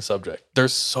interesting subject.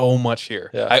 There's so much here.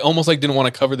 Yeah. I almost like didn't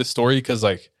want to cover this story because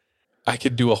like I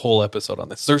could do a whole episode on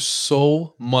this. There's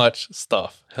so much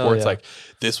stuff where it's like,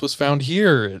 this was found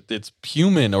here. It's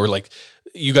human, or like,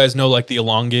 you guys know, like the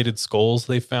elongated skulls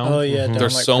they found. Oh yeah. down,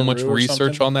 There's like, so Peru much or research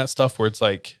something. on that stuff where it's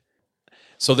like,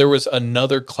 so there was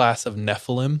another class of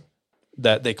Nephilim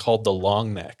that they called the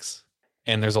long necks.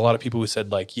 And there's a lot of people who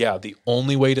said like, yeah, the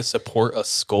only way to support a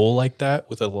skull like that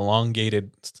with an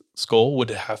elongated skull would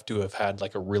have to have had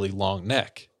like a really long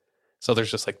neck. So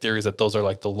there's just like theories that those are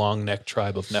like the long neck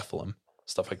tribe of Nephilim,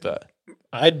 stuff like that.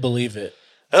 I'd believe it.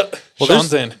 Well,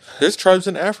 Sean's in. There's tribes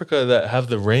in Africa that have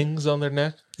the rings on their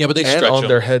neck. Yeah, but they and stretch on them.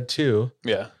 their head too.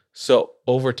 Yeah. So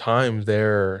over time,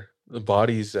 the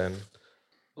bodies and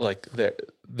like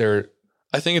they're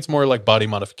I think it's more like body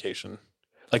modification.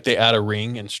 Like they add a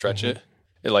ring and stretch it,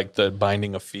 like the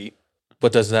binding of feet.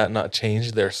 But does that not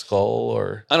change their skull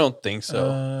or I don't think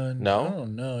so. No? I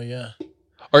don't know. Yeah.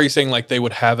 Are you saying like they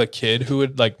would have a kid who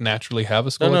would like naturally have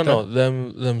a skull? no like no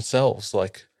that? themselves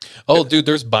like Oh, dude,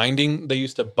 there's binding. They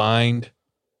used to bind,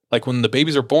 like when the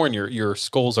babies are born, your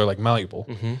skulls are like malleable.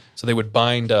 So they would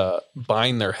bind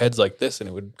their heads like this, and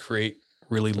it would create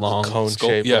really long cone skull.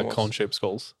 shape Yeah, almost. cone shaped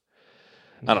skulls.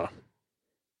 I don't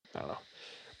know,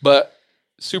 but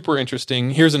super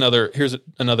interesting. Here's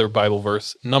another Bible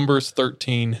verse: Numbers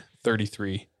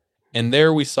 13:33. And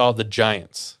there we saw the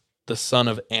giants, the son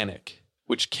of Anak,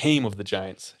 which came of the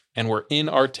giants, and were in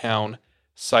our town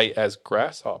sight as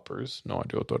grasshoppers. No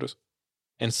idea what that is.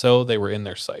 And so they were in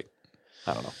their sight.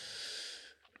 I don't know.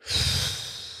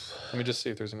 Let me just see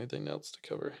if there's anything else to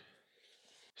cover.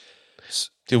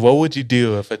 Dude, what would you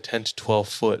do if a 10 to 12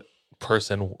 foot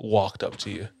person walked up to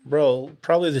you? Bro,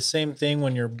 probably the same thing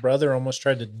when your brother almost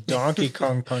tried to Donkey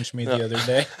Kong punch me the other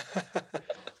day.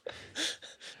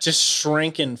 Just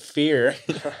shrank in fear.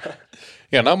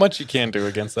 Yeah, not much you can do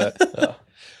against that.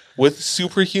 With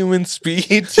superhuman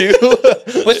speed, too.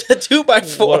 With a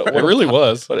 2x4. It really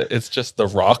was. But it's just The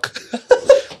Rock.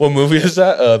 What movie is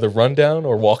that? The Rundown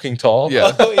or Walking Tall?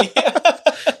 Yeah. Oh, yeah.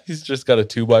 He's just got a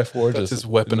 2x4. That's just his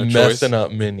weapon of messing choice.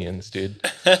 up minions, dude.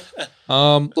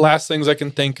 Last things I can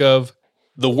think of.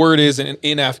 The word is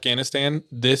in Afghanistan,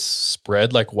 this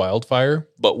spread like wildfire,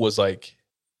 but was like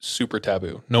super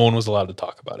taboo. No one was allowed to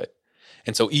talk about it.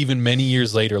 And so even many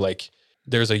years later, like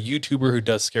there's a YouTuber who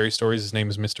does scary stories. His name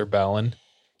is Mr. Ballin.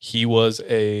 He was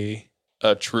a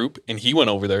troop, and he went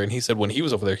over there, and he said when he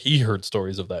was over there, he heard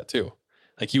stories of that too.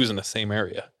 Like he was in the same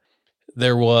area.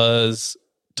 There was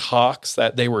talks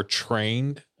that they were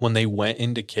trained when they went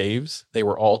into caves. They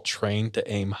were all trained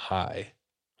to aim high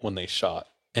when they shot,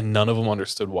 and none of them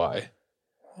understood why.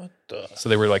 What the? So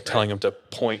they were like telling them to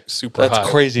point super high. That's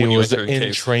crazy. It when you was enter in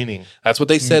caves. training. That's what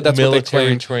they said. That's what they military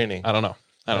claimed. training. I don't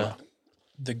know.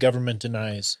 The government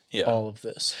denies Yeah. all of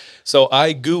this. So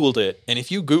I Googled it, and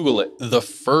if you Google it, the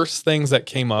first things that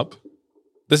came up,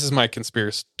 this is my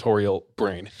conspiratorial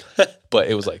brain, but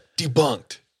it was like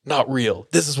debunked, not real.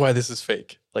 This is why this is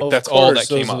fake. Like Of that's all that course,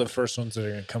 came those are up. the first ones that are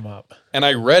going to come up. And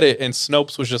I read it, and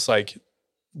Snopes was just like,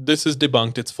 this is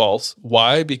debunked. It's false.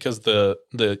 Why? Because the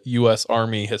U.S.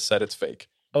 Army has said it's fake.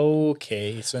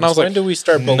 Okay, so And I was when like, do we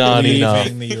start not enough.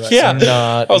 believing the U.S. Yeah. Army?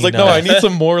 Not I was like, no, enough. I need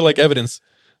some more like evidence.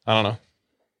 I don't know.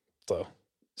 So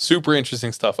super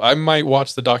interesting stuff. I might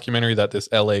watch the documentary that this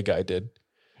LA guy did.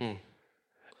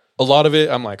 A lot of it,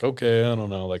 I'm like, okay, I don't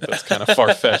know. Like that's kind of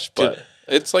far fetched, but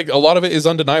it's like a lot of it is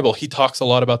undeniable. He talks a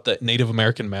lot about the Native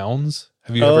American mounds.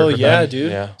 Have you ever Oh, heard yeah, that?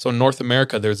 dude. Yeah. So in North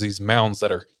America, there's these mounds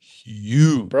that are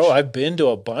huge. Bro, I've been to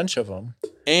a bunch of them.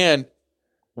 And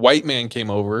white man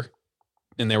came over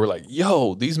and they were like,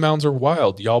 yo, these mounds are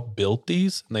wild. Y'all built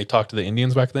these? And they talked to the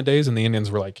Indians back in the days, and the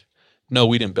Indians were like, no,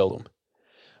 we didn't build them.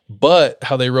 But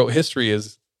how they wrote history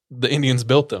is the Indians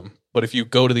built them. But if you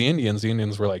go to the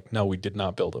Indians were like, no, we did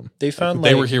not build them. They found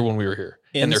they like, were here when we were here.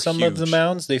 And in they're some huge. of the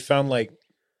mounds, they found like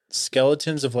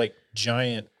skeletons of like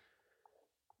giant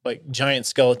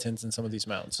skeletons in some of these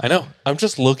mounds. I know. I'm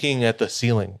just looking at the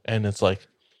ceiling, and it's like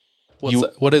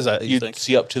What is that? You you think?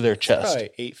 see up to their chest Probably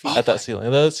 8 feet. at that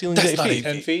ceiling. The ceiling's That's 8 not feet. 8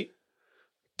 10 feet?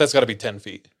 That's got to be 10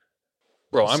 feet.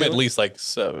 Bro, I'm at Ceiling? least like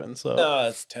 7. So No,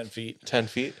 it's 10 feet. 10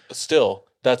 feet. Still,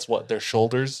 that's what their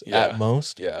shoulders Yeah. at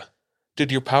most. yeah. Dude,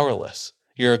 you're powerless.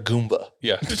 You're a Goomba.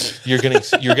 Yeah. You're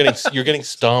getting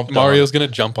stomped. Mario's going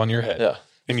to jump on your head. On. Yeah.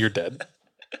 And you're dead.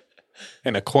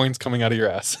 And a coin's coming out of your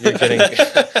ass.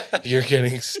 You're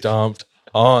getting stomped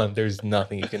on. There's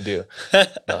nothing you can do.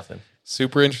 Nothing.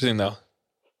 Super interesting though.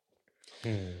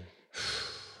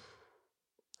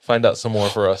 Find out some more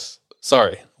for us.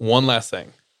 Sorry, one last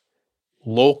thing.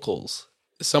 Locals.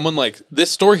 Someone like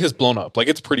this story has blown up. Like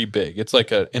it's pretty big. It's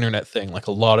like an internet thing. Like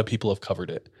a lot of people have covered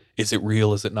it. Is it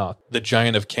real? Is it not? The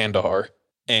Giant of Kandahar.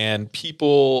 And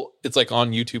people, it's like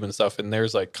on YouTube and stuff. And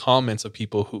there's like comments of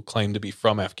people who claim to be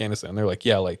from Afghanistan. They're like,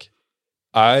 yeah, like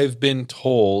I've been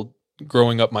told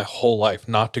growing up my whole life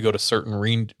not to go to certain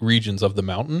regions of the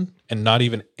mountain, and not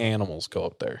even animals go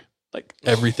up there. Like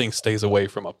everything stays away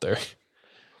from up there.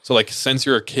 So like since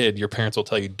you're a kid, your parents will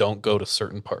tell you don't go to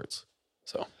certain parts.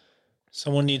 So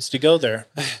Someone needs to go there.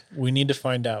 We need to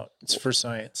find out. It's for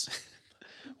science.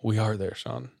 we are there,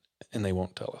 Sean, and they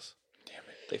won't tell us. Damn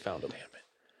it. They found him. Damn it.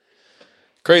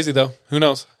 Crazy though. Who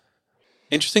knows?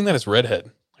 Interesting that it's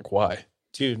redhead. Like why?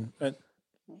 Dude,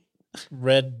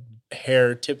 red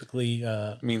hair typically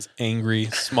It means angry,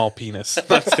 small penis.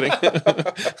 No, I'm just kidding.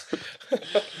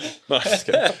 No, I'm just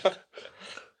kidding.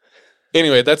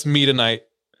 Anyway, that's me tonight.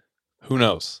 Who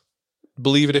knows?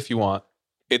 Believe it if you want.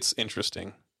 It's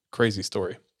interesting. Crazy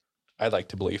story. I'd like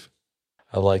to believe.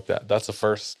 I like that. That's the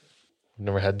first. We've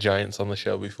never had giants on the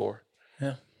show before.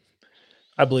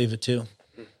 I believe it too.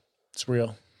 It's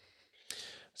real.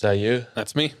 Is that you?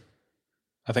 That's me.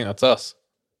 I think that's us.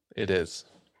 It is.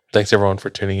 Thanks everyone for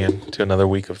tuning in to another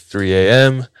week of 3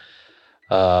 a.m.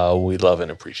 We love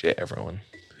and appreciate everyone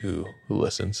who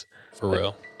listens. For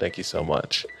real. Thank you so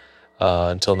much.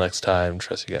 Until next time,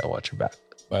 trust you guys. Watch your back.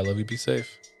 Bye, love you. Be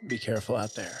safe. Be careful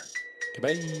out there.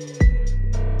 Goodbye.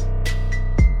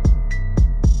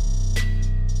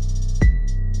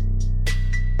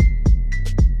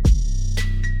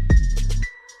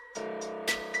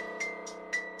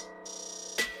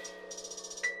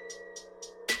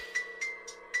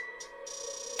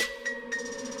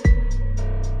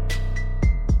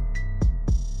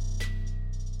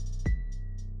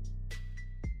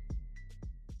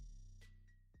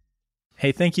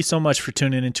 Hey, thank you so much for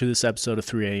tuning into this episode of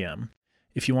 3 a.m.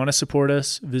 If you want to support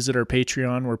us, visit our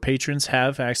Patreon where patrons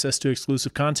have access to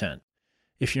exclusive content.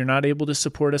 If you're not able to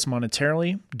support us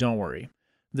monetarily, don't worry.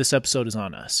 This episode is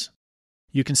on us.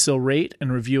 You can still rate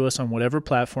and review us on whatever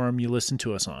platform you listen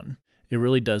to us on. It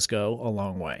really does go a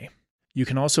long way. You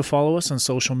can also follow us on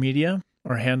social media.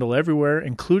 Our handle everywhere,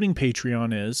 including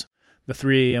Patreon, is the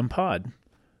 3 a.m. pod.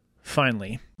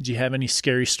 Finally, do you have any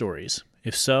scary stories?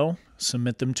 If so,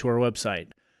 submit them to our website,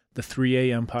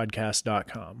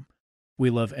 the3ampodcast.com.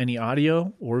 We love any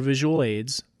audio or visual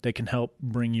aids that can help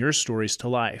bring your stories to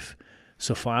life.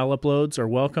 So file uploads are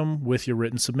welcome with your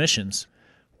written submissions.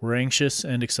 We're anxious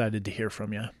and excited to hear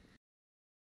from you.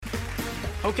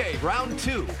 Okay, round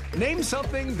 2. Name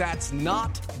something that's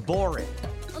not boring.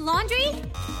 A laundry?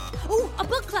 Ooh, a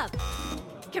book club.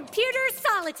 Computer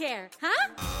solitaire,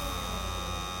 huh?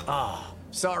 Ah,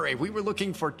 sorry, we were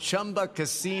looking for Chumba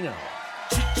Casino.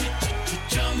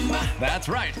 That's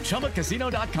right,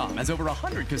 ChumbaCasino.com has over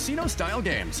 100 casino-style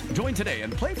games. Join today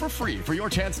and play for free for your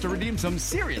chance to redeem some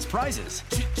serious prizes.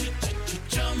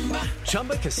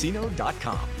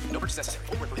 ChumbaCasino.com. No purchase necessary.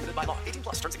 Void where prohibited by law. 18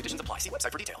 plus. Terms and conditions apply. See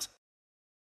website for details.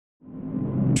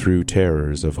 True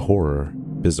terrors of horror,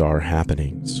 bizarre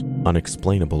happenings,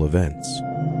 unexplainable events.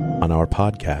 On our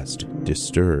podcast,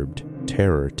 Disturbed,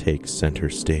 terror takes center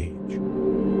stage.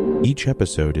 Each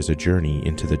episode is a journey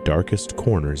into the darkest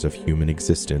corners of human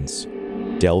existence,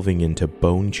 delving into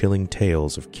bone-chilling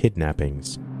tales of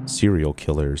kidnappings, serial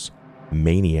killers,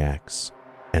 maniacs,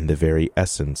 and the very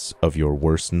essence of your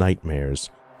worst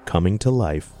nightmares coming to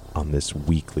life on this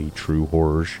weekly true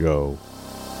horror show.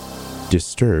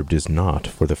 Disturbed is not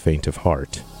for the faint of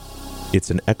heart.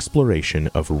 It's an exploration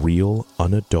of real,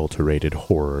 unadulterated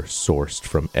horror sourced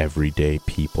from everyday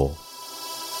people.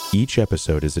 Each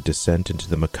episode is a descent into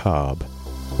the macabre,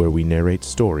 where we narrate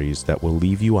stories that will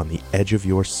leave you on the edge of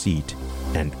your seat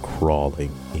and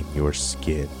crawling in your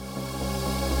skin.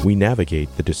 We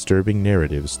navigate the disturbing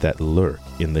narratives that lurk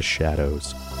in the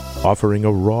shadows, offering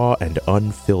a raw and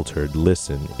unfiltered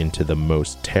listen into the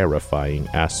most terrifying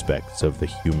aspects of the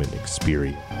human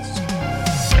experience.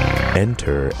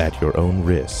 Enter at your own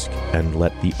risk and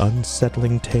let the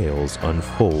unsettling tales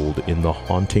unfold in the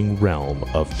haunting realm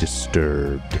of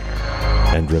Disturbed.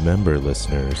 And remember,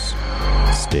 listeners,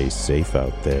 stay safe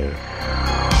out there.